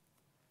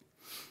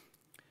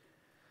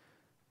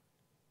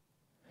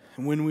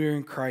 And when we're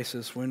in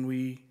crisis, when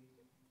we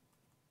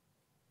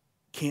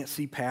can't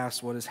see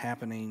past what is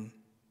happening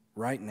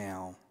right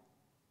now,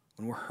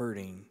 when we're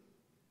hurting,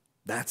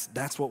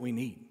 that's what we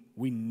need.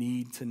 We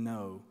need to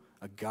know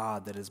a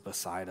God that is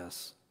beside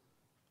us,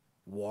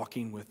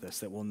 walking with us,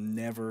 that will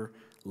never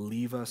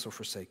leave us or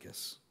forsake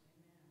us.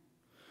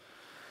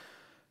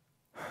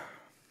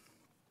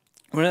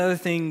 One of the other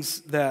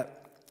things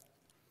that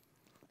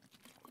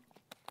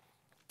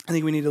I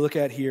think we need to look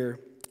at here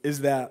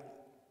is that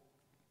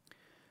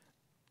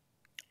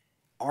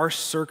our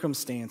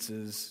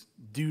circumstances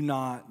do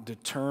not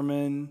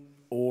determine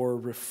or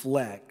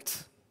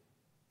reflect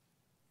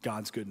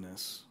God's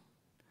goodness.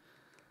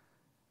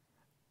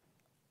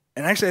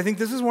 And actually, I think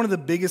this is one of the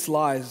biggest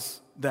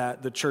lies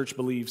that the church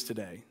believes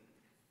today,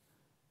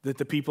 that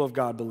the people of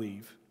God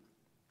believe.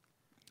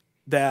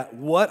 That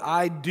what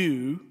I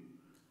do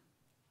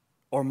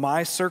or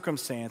my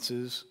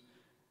circumstances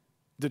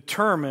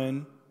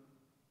determine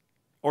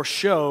or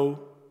show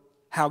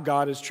how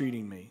God is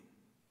treating me.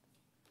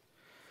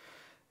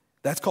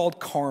 That's called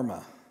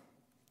karma.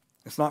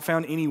 It's not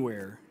found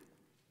anywhere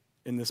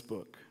in this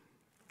book.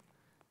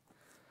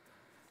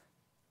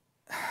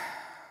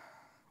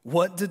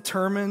 What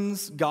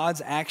determines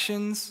God's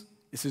actions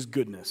is his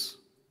goodness,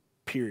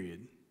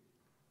 period.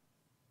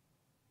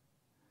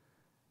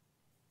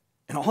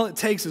 And all it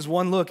takes is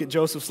one look at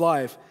Joseph's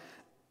life,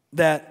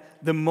 that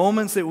the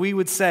moments that we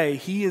would say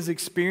he is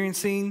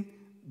experiencing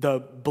the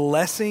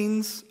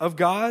blessings of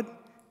God,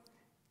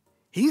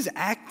 he's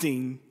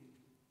acting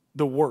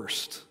the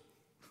worst.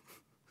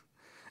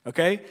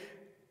 Okay?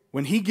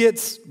 When he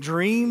gets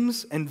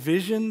dreams and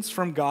visions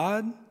from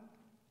God,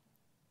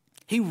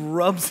 he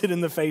rubs it in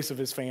the face of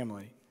his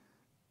family.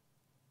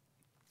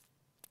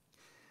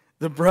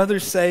 The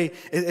brothers say,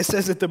 it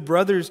says that the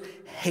brothers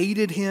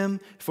hated him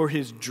for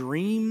his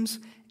dreams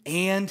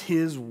and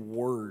his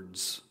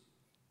words.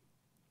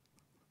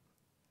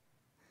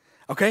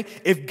 Okay?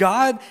 If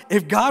God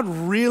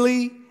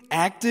really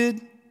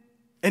acted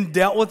and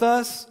dealt with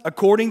us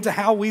according to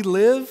how we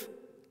live,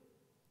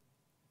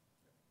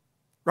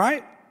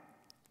 right?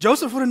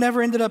 Joseph would have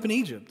never ended up in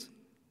Egypt.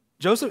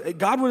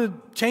 God would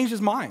have changed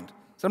his mind.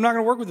 So I'm not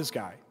going to work with this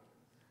guy.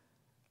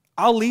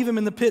 I'll leave him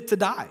in the pit to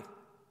die.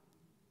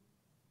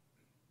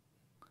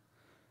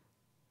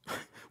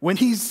 When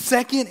he's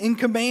second in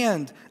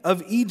command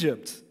of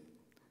Egypt,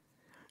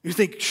 you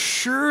think,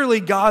 surely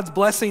God's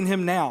blessing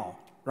him now,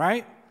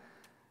 right?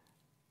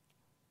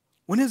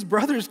 When his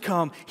brothers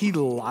come, he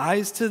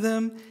lies to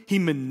them. He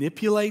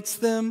manipulates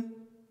them.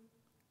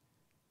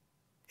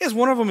 He has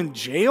one of them in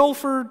jail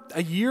for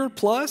a year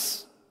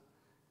plus.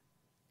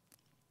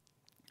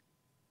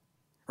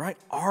 Right?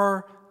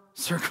 Our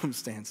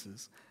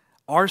circumstances,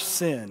 our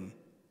sin,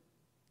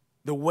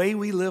 the way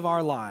we live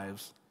our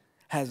lives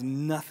has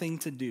nothing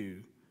to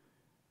do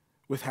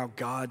with how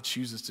God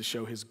chooses to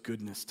show his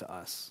goodness to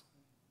us.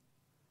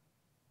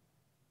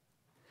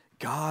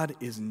 God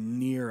is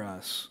near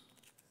us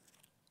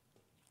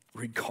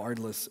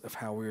regardless of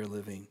how we are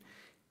living.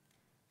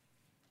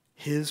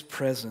 His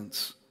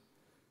presence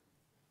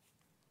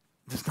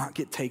does not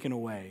get taken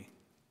away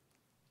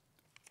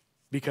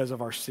because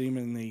of our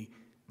seemingly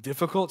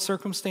difficult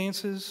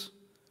circumstances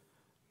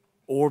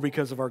or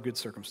because of our good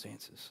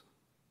circumstances.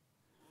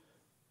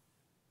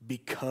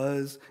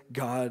 Because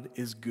God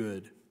is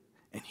good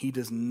and he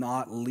does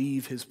not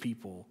leave his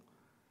people.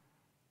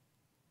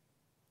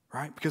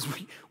 Right? Because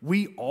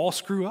we all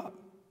screw up.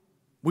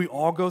 We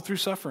all go through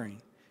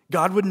suffering.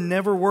 God would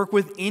never work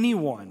with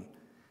anyone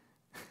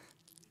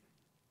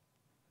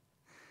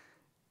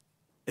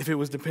if it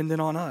was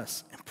dependent on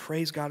us. And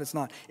praise God it's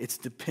not. It's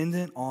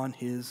dependent on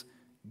his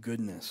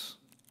goodness.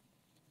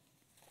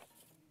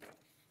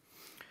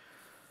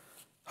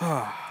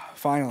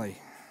 Finally,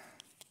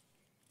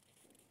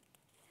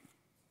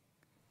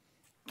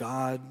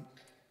 God,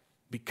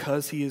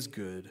 because he is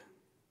good,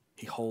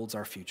 he holds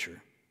our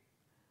future.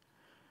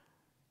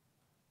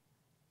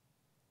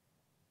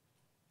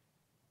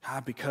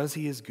 God, because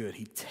he is good,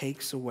 he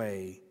takes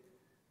away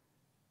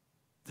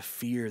the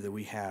fear that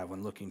we have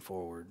when looking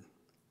forward.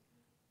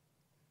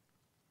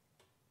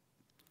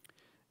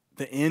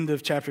 The end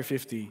of chapter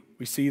 50,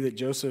 we see that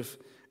Joseph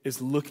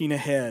is looking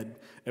ahead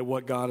at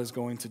what God is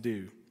going to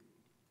do.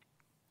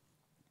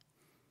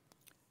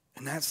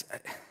 And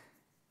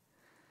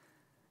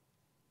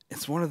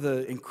it's one of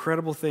the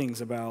incredible things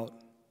about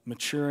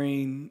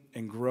maturing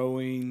and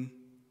growing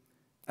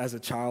as a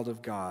child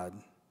of God,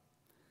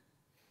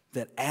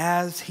 that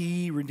as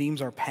he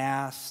redeems our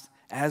past,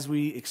 as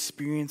we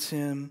experience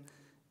him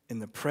in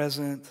the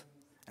present,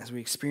 as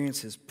we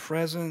experience his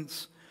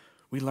presence,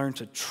 we learn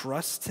to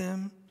trust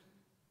him.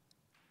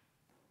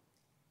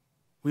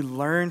 We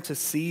learn to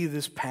see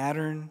this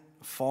pattern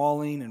of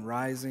falling and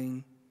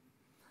rising.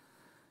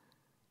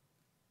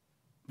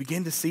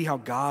 Begin to see how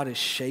God is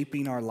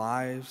shaping our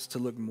lives to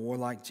look more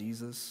like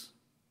Jesus.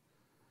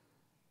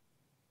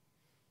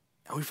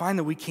 And we find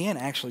that we can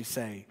actually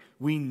say,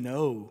 we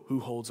know who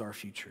holds our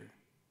future.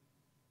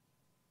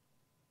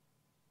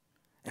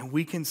 And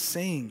we can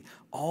sing,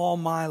 all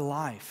my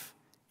life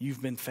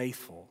you've been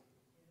faithful.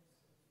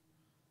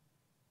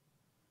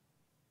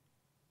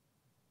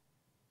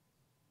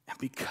 And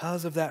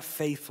because of that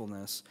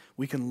faithfulness,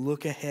 we can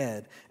look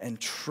ahead and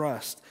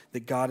trust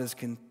that God is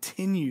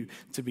continue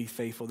to be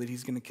faithful, that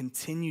he's going to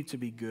continue to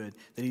be good,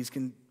 that he's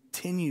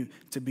continue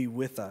to be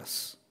with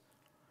us.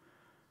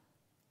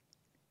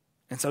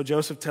 And so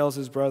Joseph tells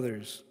his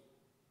brothers,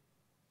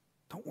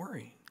 don't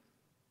worry.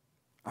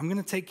 I'm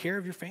going to take care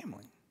of your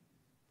family.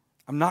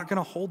 I'm not going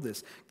to hold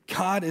this.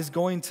 God is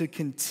going to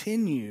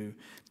continue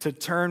to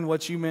turn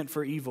what you meant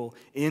for evil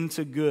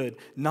into good,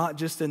 not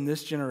just in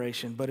this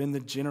generation, but in the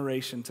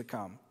generation to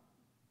come.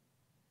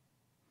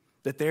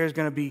 That there's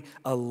going to be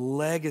a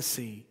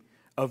legacy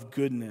of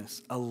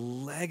goodness, a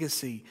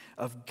legacy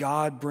of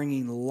God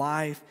bringing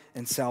life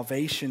and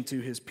salvation to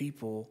his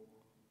people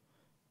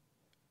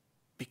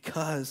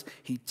because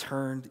he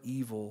turned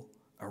evil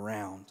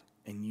around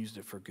and used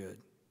it for good.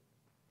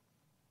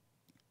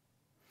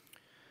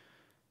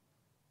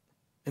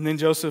 And then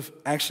Joseph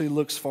actually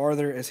looks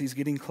farther as he's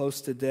getting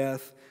close to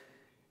death.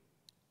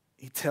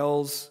 He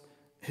tells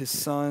his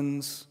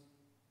sons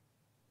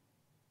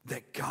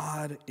that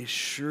God is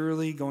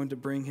surely going to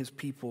bring his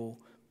people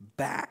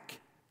back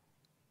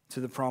to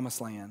the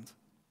promised land.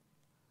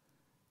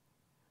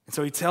 And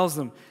so he tells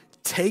them,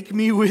 take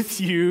me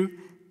with you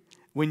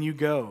when you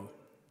go.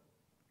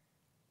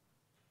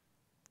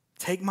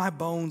 Take my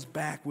bones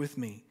back with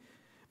me,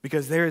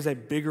 because there is a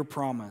bigger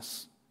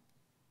promise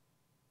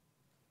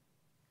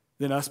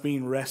than us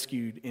being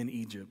rescued in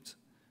Egypt.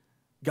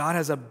 God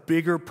has a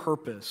bigger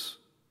purpose,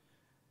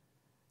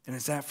 and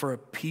it's that for a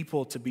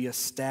people to be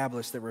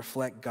established that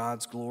reflect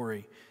God's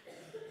glory.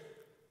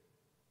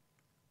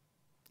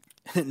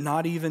 And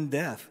not even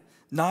death,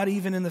 not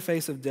even in the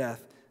face of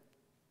death,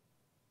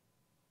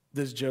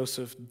 does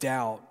Joseph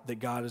doubt that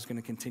God is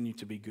going to continue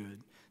to be good,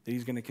 that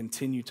he's going to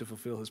continue to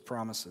fulfill his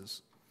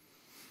promises.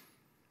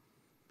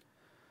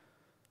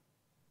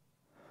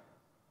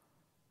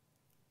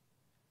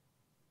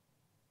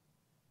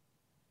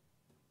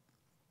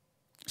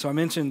 So I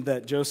mentioned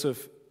that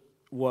Joseph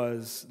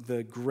was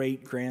the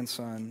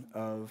great-grandson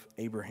of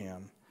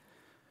Abraham.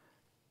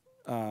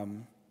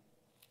 And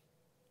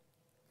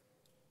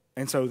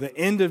so the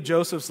end of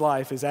Joseph's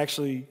life is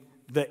actually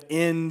the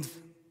end,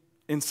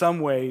 in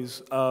some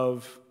ways,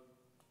 of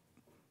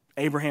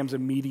Abraham's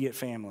immediate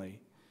family.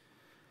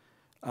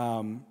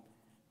 In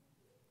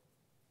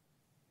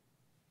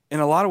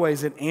a lot of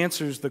ways, it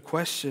answers the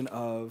question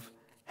of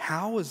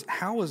how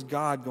is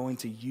God going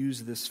to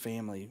use this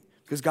family?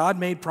 Because God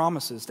made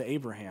promises to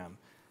Abraham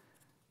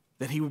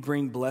that he would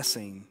bring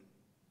blessing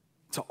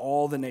to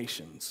all the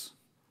nations.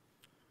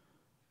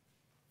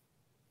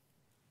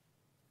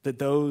 That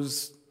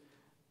those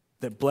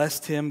that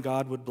blessed him,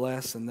 God would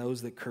bless, and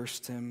those that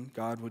cursed him,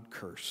 God would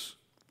curse.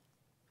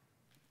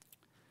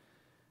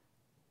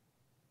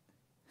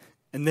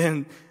 And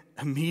then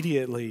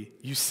immediately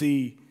you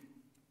see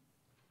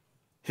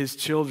his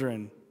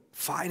children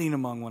fighting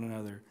among one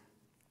another.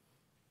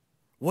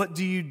 What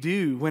do you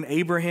do when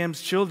Abraham's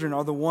children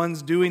are the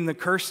ones doing the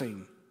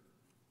cursing?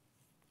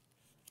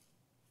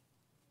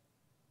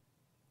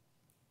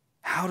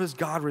 How does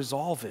God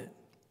resolve it?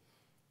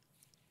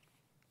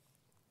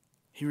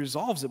 He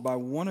resolves it by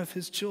one of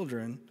his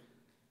children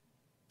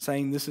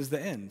saying, this is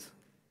the end.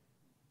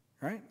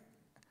 Right?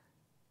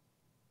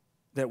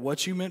 That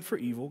what you meant for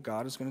evil,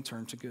 God is going to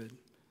turn to good.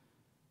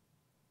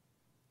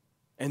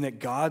 And that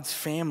God's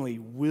family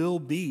will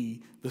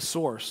be the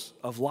source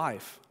of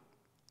life.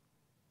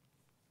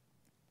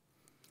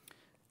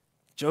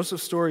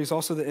 Joseph's story is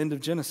also the end of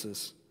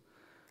Genesis.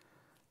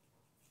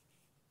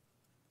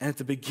 And at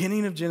the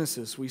beginning of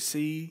Genesis, we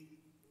see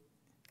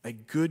a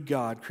good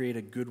God create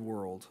a good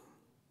world.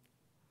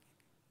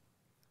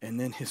 And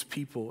then his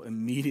people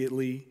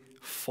immediately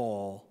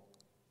fall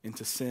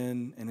into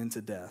sin and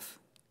into death.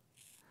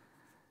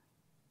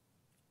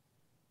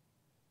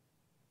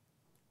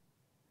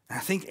 And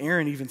I think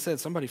Aaron even said,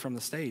 somebody from the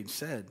stage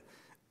said,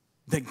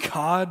 that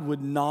God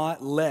would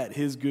not let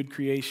his good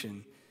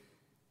creation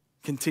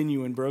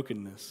continue in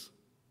brokenness.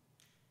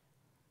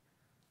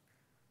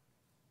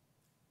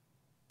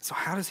 So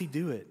how does he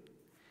do it?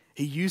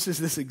 He uses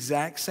this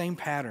exact same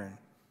pattern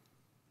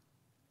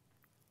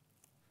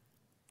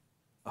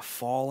of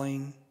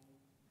falling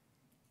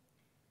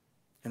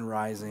and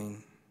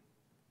rising,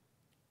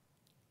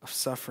 of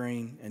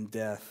suffering and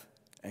death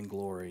and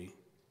glory.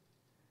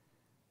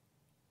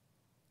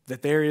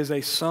 That there is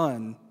a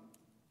son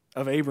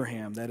of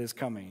Abraham that is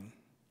coming.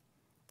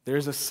 There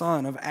is a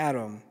son of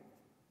Adam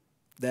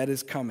that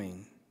is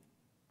coming,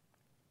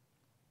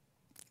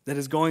 that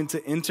is going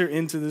to enter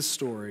into this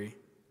story.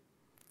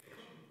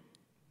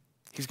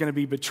 He's going to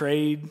be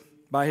betrayed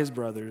by his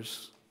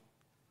brothers.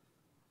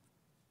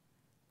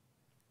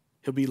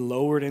 He'll be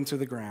lowered into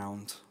the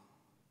ground.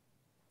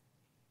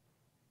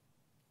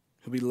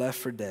 He'll be left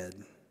for dead.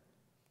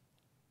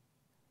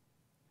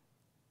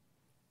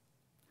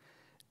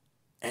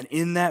 And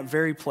in that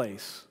very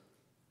place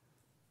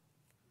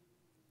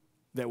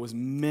that was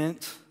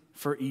meant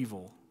for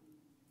evil,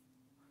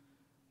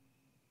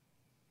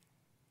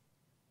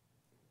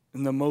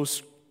 in the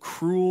most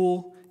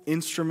cruel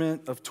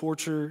instrument of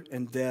torture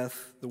and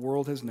death the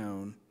world has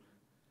known,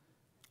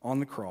 on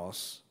the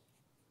cross,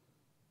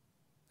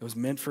 that was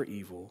meant for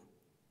evil,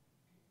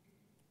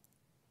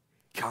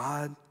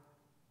 God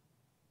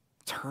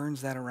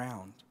turns that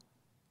around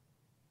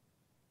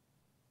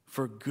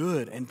for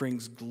good and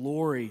brings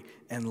glory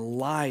and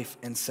life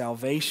and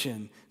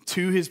salvation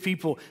to his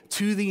people,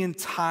 to the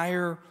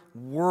entire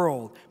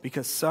world,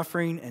 because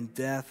suffering and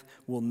death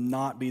will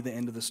not be the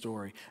end of the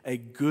story. A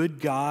good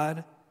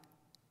God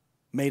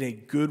made a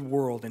good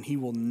world, and he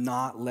will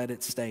not let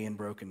it stay in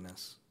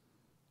brokenness.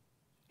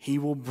 He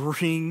will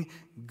bring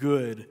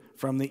good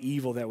from the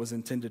evil that was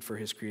intended for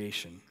his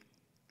creation.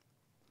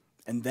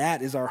 And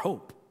that is our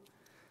hope.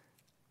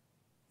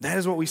 That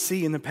is what we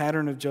see in the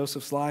pattern of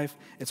Joseph's life.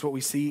 It's what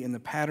we see in the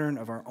pattern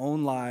of our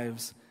own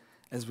lives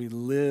as we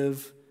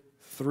live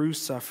through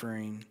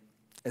suffering,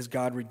 as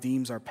God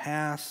redeems our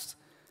past,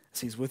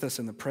 as he's with us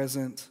in the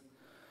present,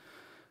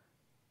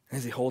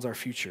 as he holds our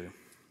future.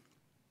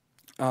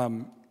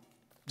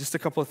 Just a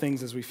couple of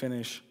things as we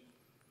finish.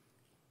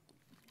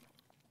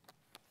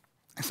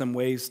 Some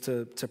ways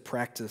to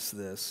practice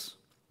this.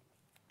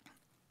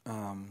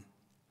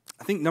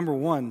 I think number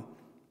one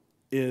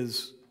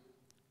is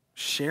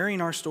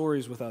sharing our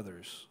stories with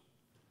others.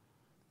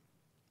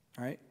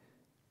 All right?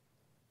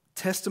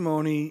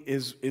 Testimony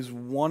is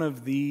one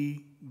of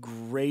the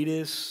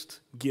greatest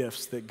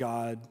gifts that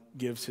God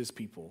gives his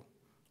people.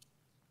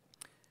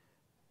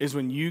 Is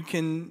when you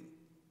can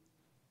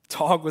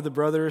talk with a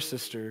brother or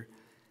sister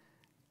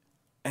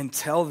and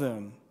tell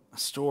them a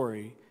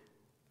story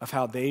of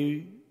how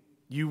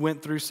you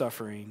went through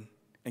suffering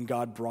and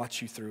God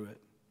brought you through it.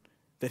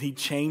 That he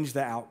changed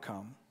the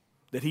outcome.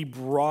 That he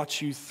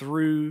brought you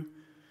through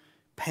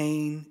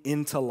pain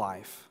into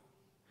life.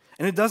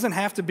 And it does not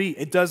have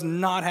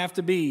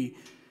to be,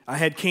 I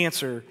had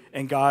cancer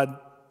and God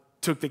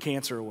took the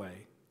cancer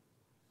away.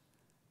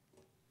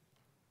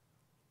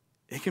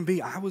 It can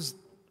be, I was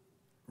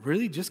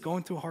really just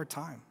going through a hard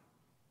time.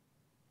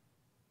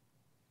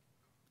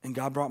 And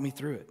God brought me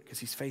through it because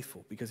he's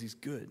faithful, because he's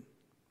good.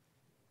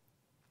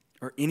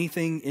 Or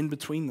anything in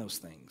between those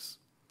things.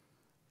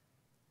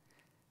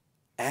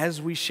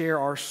 As we share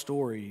our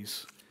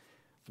stories,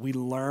 we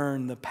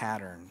learn the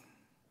pattern.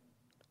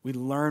 We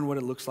learn what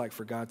it looks like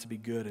for God to be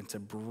good and to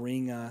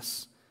bring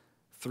us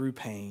through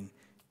pain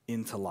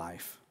into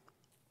life.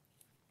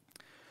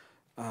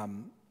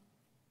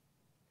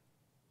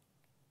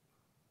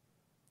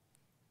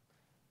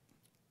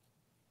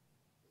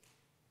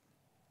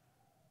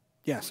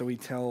 So we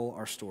tell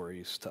our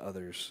stories to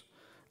others.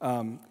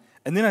 And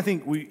then I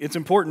think it's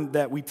important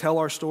that we tell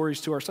our stories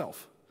to ourselves.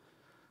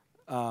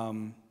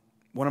 One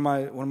of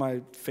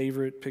my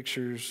favorite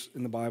pictures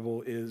in the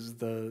Bible is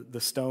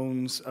the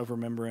stones of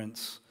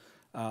remembrance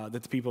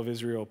that the people of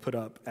Israel put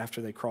up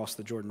after they crossed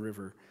the Jordan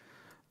River.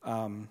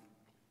 And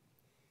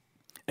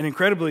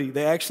incredibly,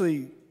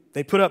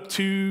 they put up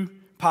 2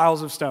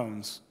 piles of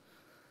stones.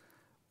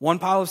 One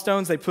pile of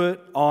stones they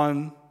put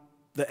on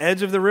the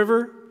edge of the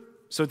river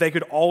so that they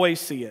could always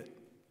see it.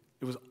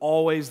 It was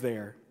always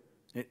there.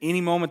 At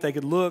any moment they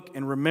could look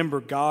and remember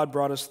God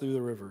brought us through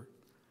the river.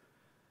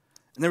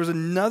 And there was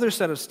another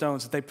set of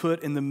stones that they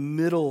put in the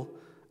middle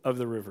of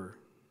the river.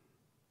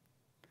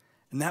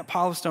 And that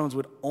pile of stones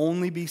would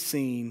only be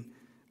seen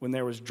when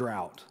there was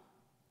drought,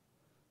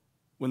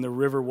 when the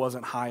river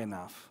wasn't high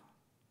enough,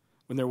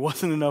 when there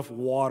wasn't enough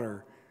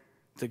water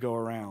to go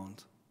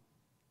around.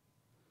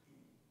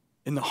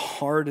 In the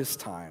hardest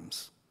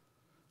times,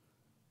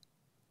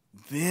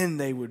 then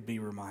they would be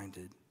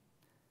reminded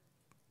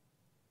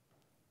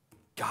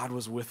God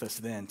was with us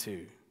then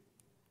too,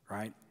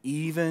 right?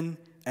 Even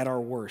at our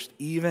worst,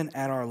 even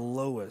at our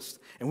lowest.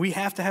 And we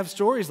have to have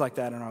stories like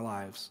that in our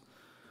lives.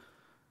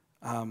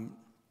 I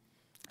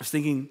was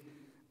thinking,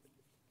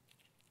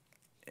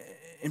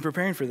 in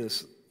preparing for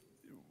this,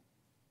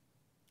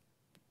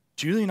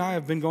 Julie and I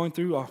have been going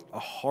through a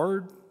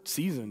hard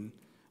season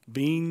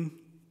being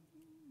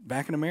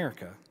back in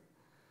America.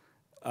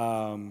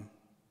 And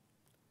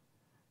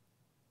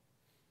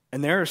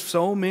there are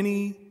so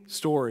many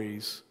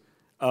stories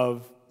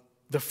of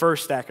the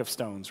first stack of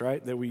stones,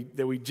 right? That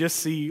we just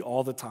see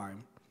all the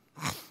time.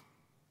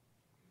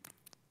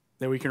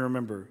 That we can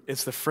remember.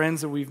 It's the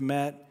friends that we've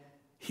met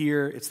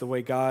here. It's the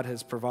way God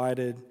has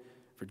provided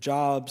for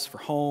jobs, for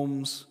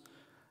homes.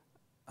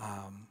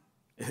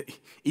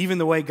 Even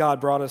the way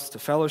God brought us to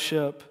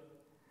fellowship.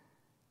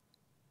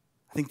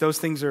 I think those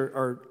things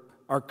are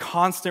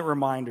constant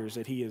reminders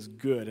that he is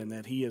good and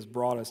that he has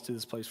brought us to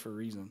this place for a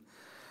reason.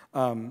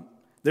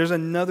 There's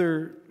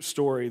another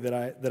story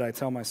that I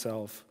tell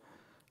myself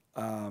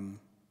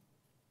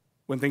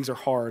when things are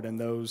hard and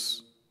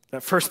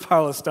that first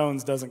pile of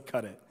stones doesn't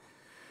cut it.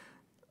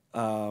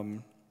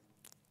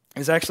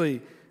 It's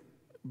actually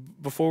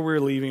before we were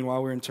leaving, while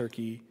we were in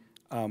Turkey,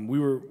 we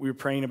were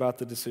praying about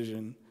the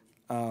decision,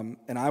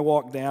 and I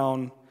walked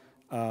down.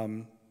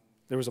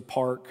 There was a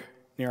park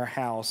near our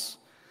house,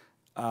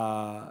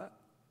 and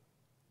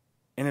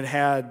it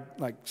had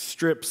like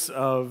strips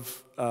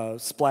of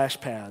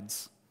splash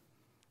pads.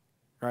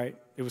 right?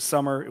 It was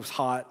summer, it was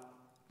hot,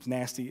 it was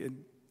nasty.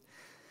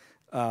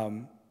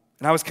 And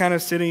I was kind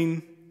of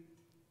sitting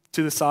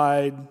to the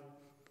side,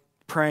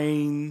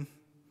 praying,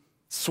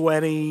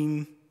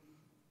 sweating,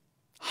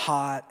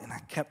 hot, and I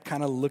kept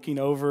kind of looking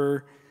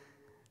over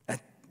at,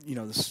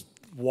 this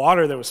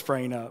water that was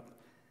spraying up.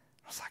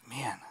 I was like,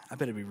 man, I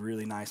bet it'd be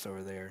really nice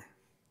over there.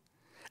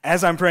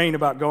 As I'm praying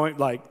about going,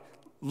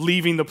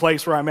 leaving the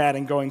place where I'm at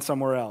and going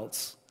somewhere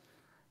else,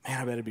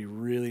 man, I bet it'd be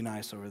really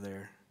nice over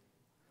there.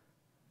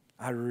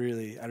 I'd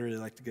really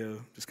like to go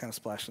just kind of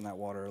splash in that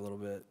water a little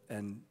bit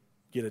and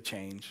get a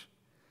change.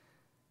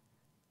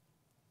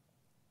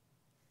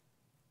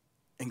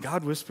 And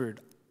God whispered,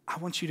 I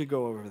want you to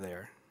go over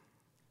there.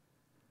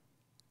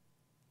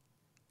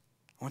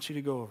 I want you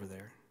to go over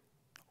there.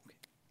 Okay.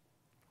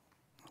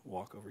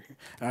 Walk over here.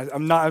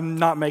 And I'm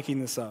not making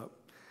this up.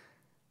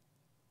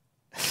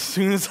 As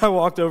soon as I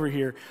walked over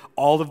here,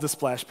 all of the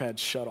splash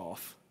pads shut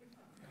off.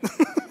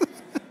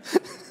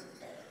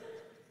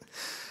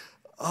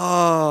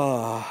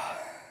 Oh,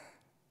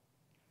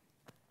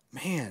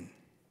 man,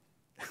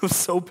 it was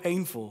so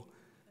painful.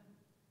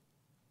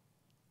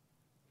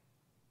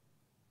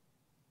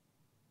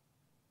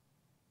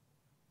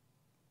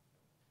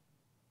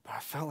 But I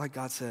felt like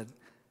God said,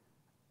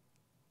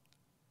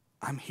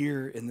 I'm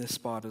here in this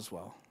spot as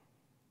well.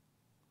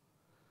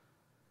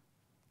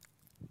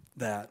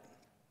 That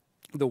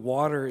the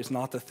water is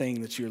not the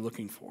thing that you're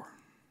looking for.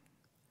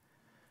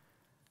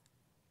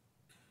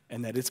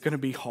 And that it's going to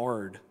be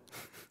hard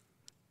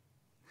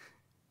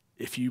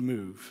if you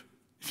move.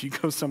 If you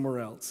go somewhere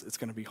else, it's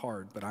going to be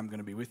hard, but I'm going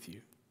to be with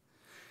you.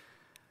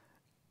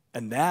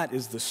 And that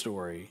is the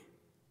story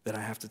that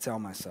I have to tell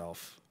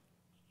myself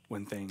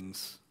when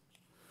things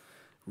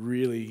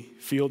really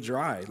feel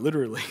dry,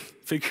 literally,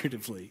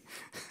 figuratively.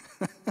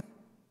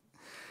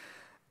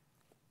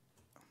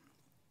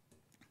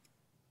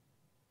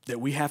 That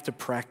we have to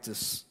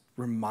practice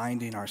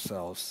reminding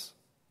ourselves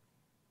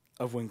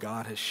of when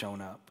God has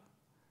shown up.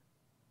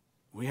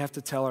 We have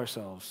to tell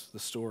ourselves the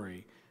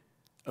story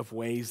of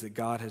ways that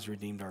God has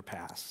redeemed our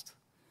past.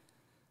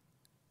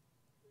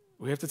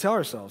 We have to tell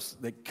ourselves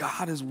that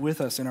God is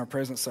with us in our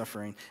present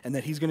suffering and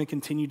that he's going to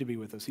continue to be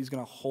with us. He's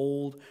going to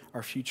hold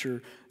our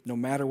future no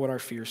matter what our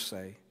fears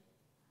say.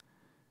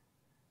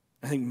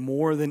 I think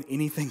more than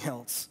anything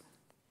else,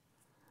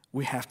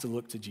 we have to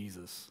look to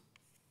Jesus.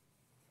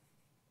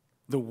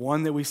 The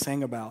one that we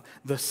sang about,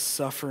 the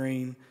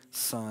suffering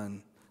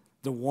Son,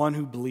 the one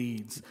who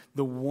bleeds,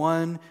 the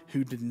one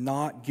who did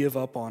not give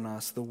up on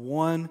us, the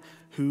one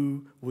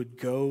who would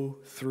go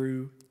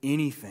through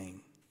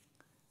anything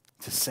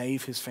to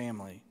save his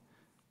family,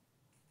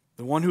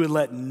 the one who would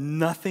let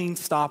nothing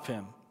stop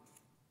him,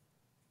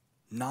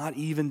 not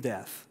even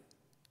death,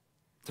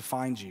 to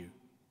find you,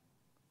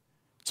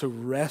 to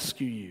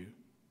rescue you,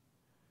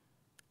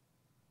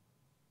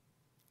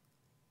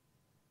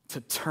 to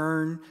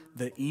turn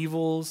the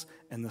evils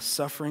and the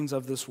sufferings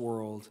of this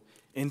world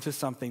into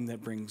something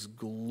that brings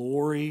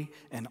glory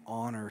and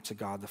honor to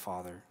God the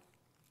Father.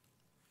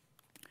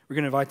 We're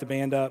going to invite the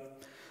band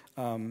up.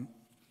 We'll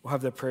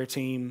have the prayer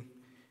team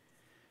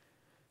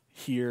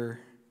here.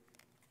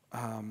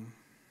 I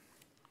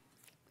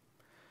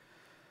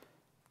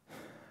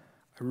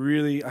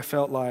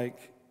felt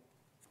like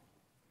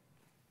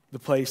the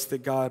place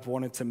that God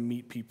wanted to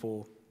meet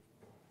people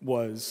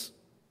was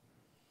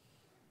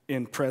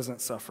in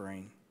present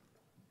suffering.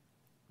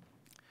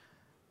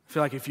 I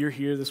feel like if you're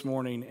here this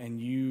morning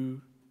and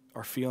you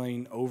are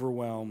feeling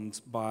overwhelmed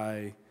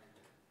by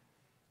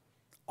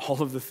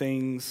all of the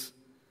things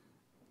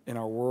in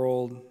our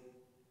world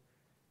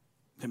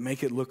that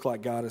make it look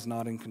like God is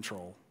not in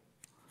control,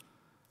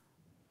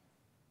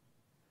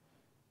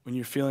 when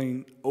you're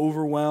feeling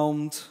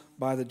overwhelmed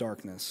by the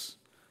darkness,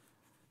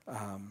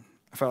 I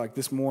felt like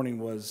this morning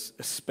was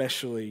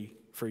especially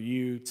for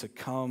you to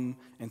come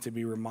and to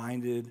be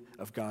reminded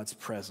of God's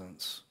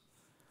presence.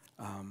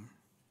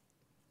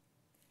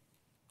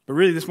 But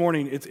really this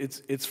morning,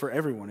 it's for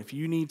everyone. If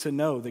you need to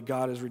know that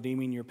God is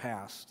redeeming your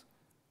past,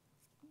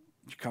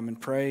 you come and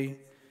pray,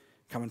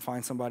 come and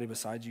find somebody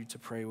beside you to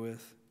pray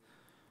with.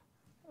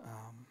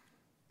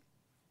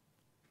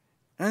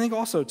 And I think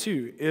also,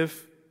 too,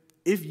 if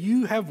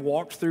you have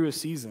walked through a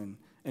season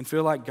and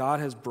feel like God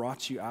has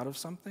brought you out of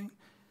something,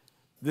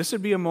 this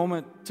would be a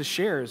moment to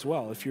share as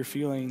well if you're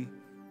feeling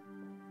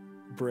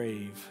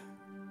brave.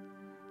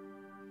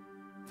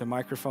 The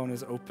microphone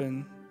is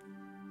open.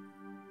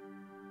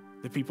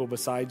 The people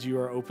beside you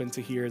are open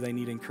to hear. They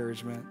need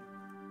encouragement.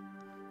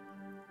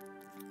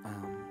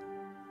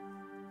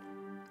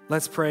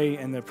 Let's pray,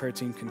 and the prayer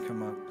team can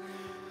come up.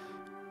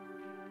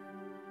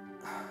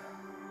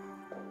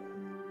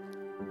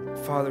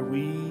 Father,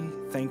 we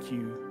thank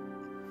you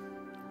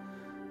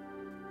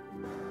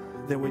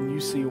that when you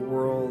see a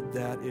world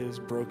that is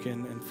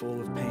broken and full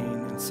of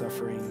pain and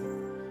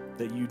suffering,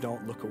 that you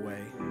don't look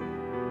away.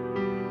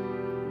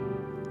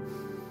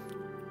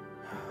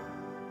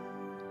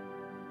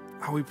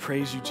 We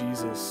praise you,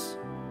 Jesus,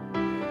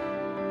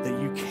 that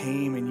you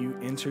came and you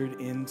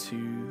entered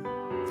into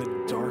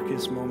the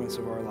darkest moments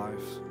of our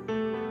lives.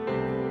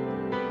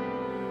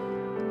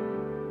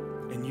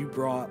 and you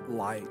brought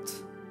light.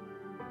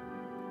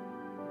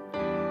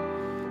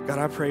 God,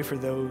 I pray for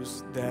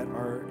those that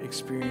are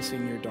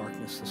experiencing your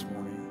darkness this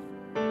morning,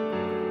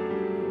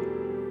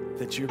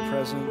 that your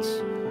presence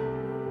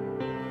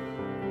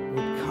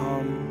would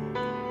come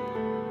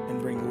and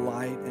bring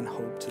light and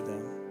hope to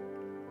them.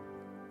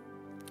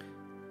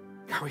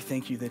 God, we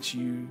thank you that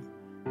you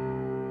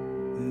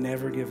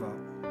never give up,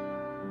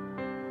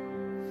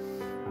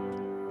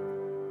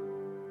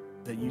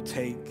 that you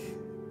take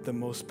the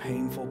most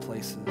painful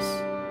places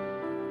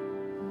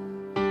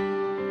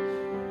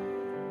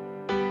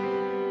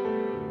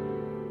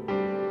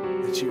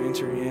that you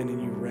enter in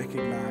and you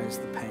recognize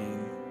the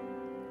pain.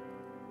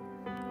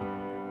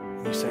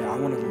 And you say, I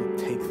want to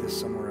take this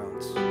somewhere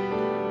else.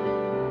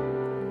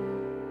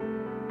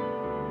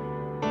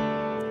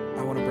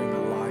 I want to bring the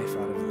life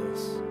out of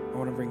this. I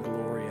want to bring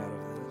glory out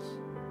of this.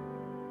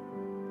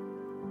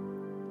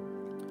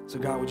 So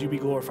God, would you be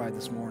glorified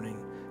this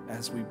morning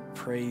as we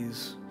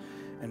praise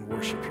and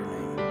worship your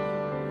name.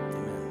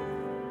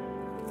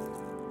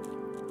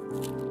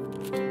 Amen.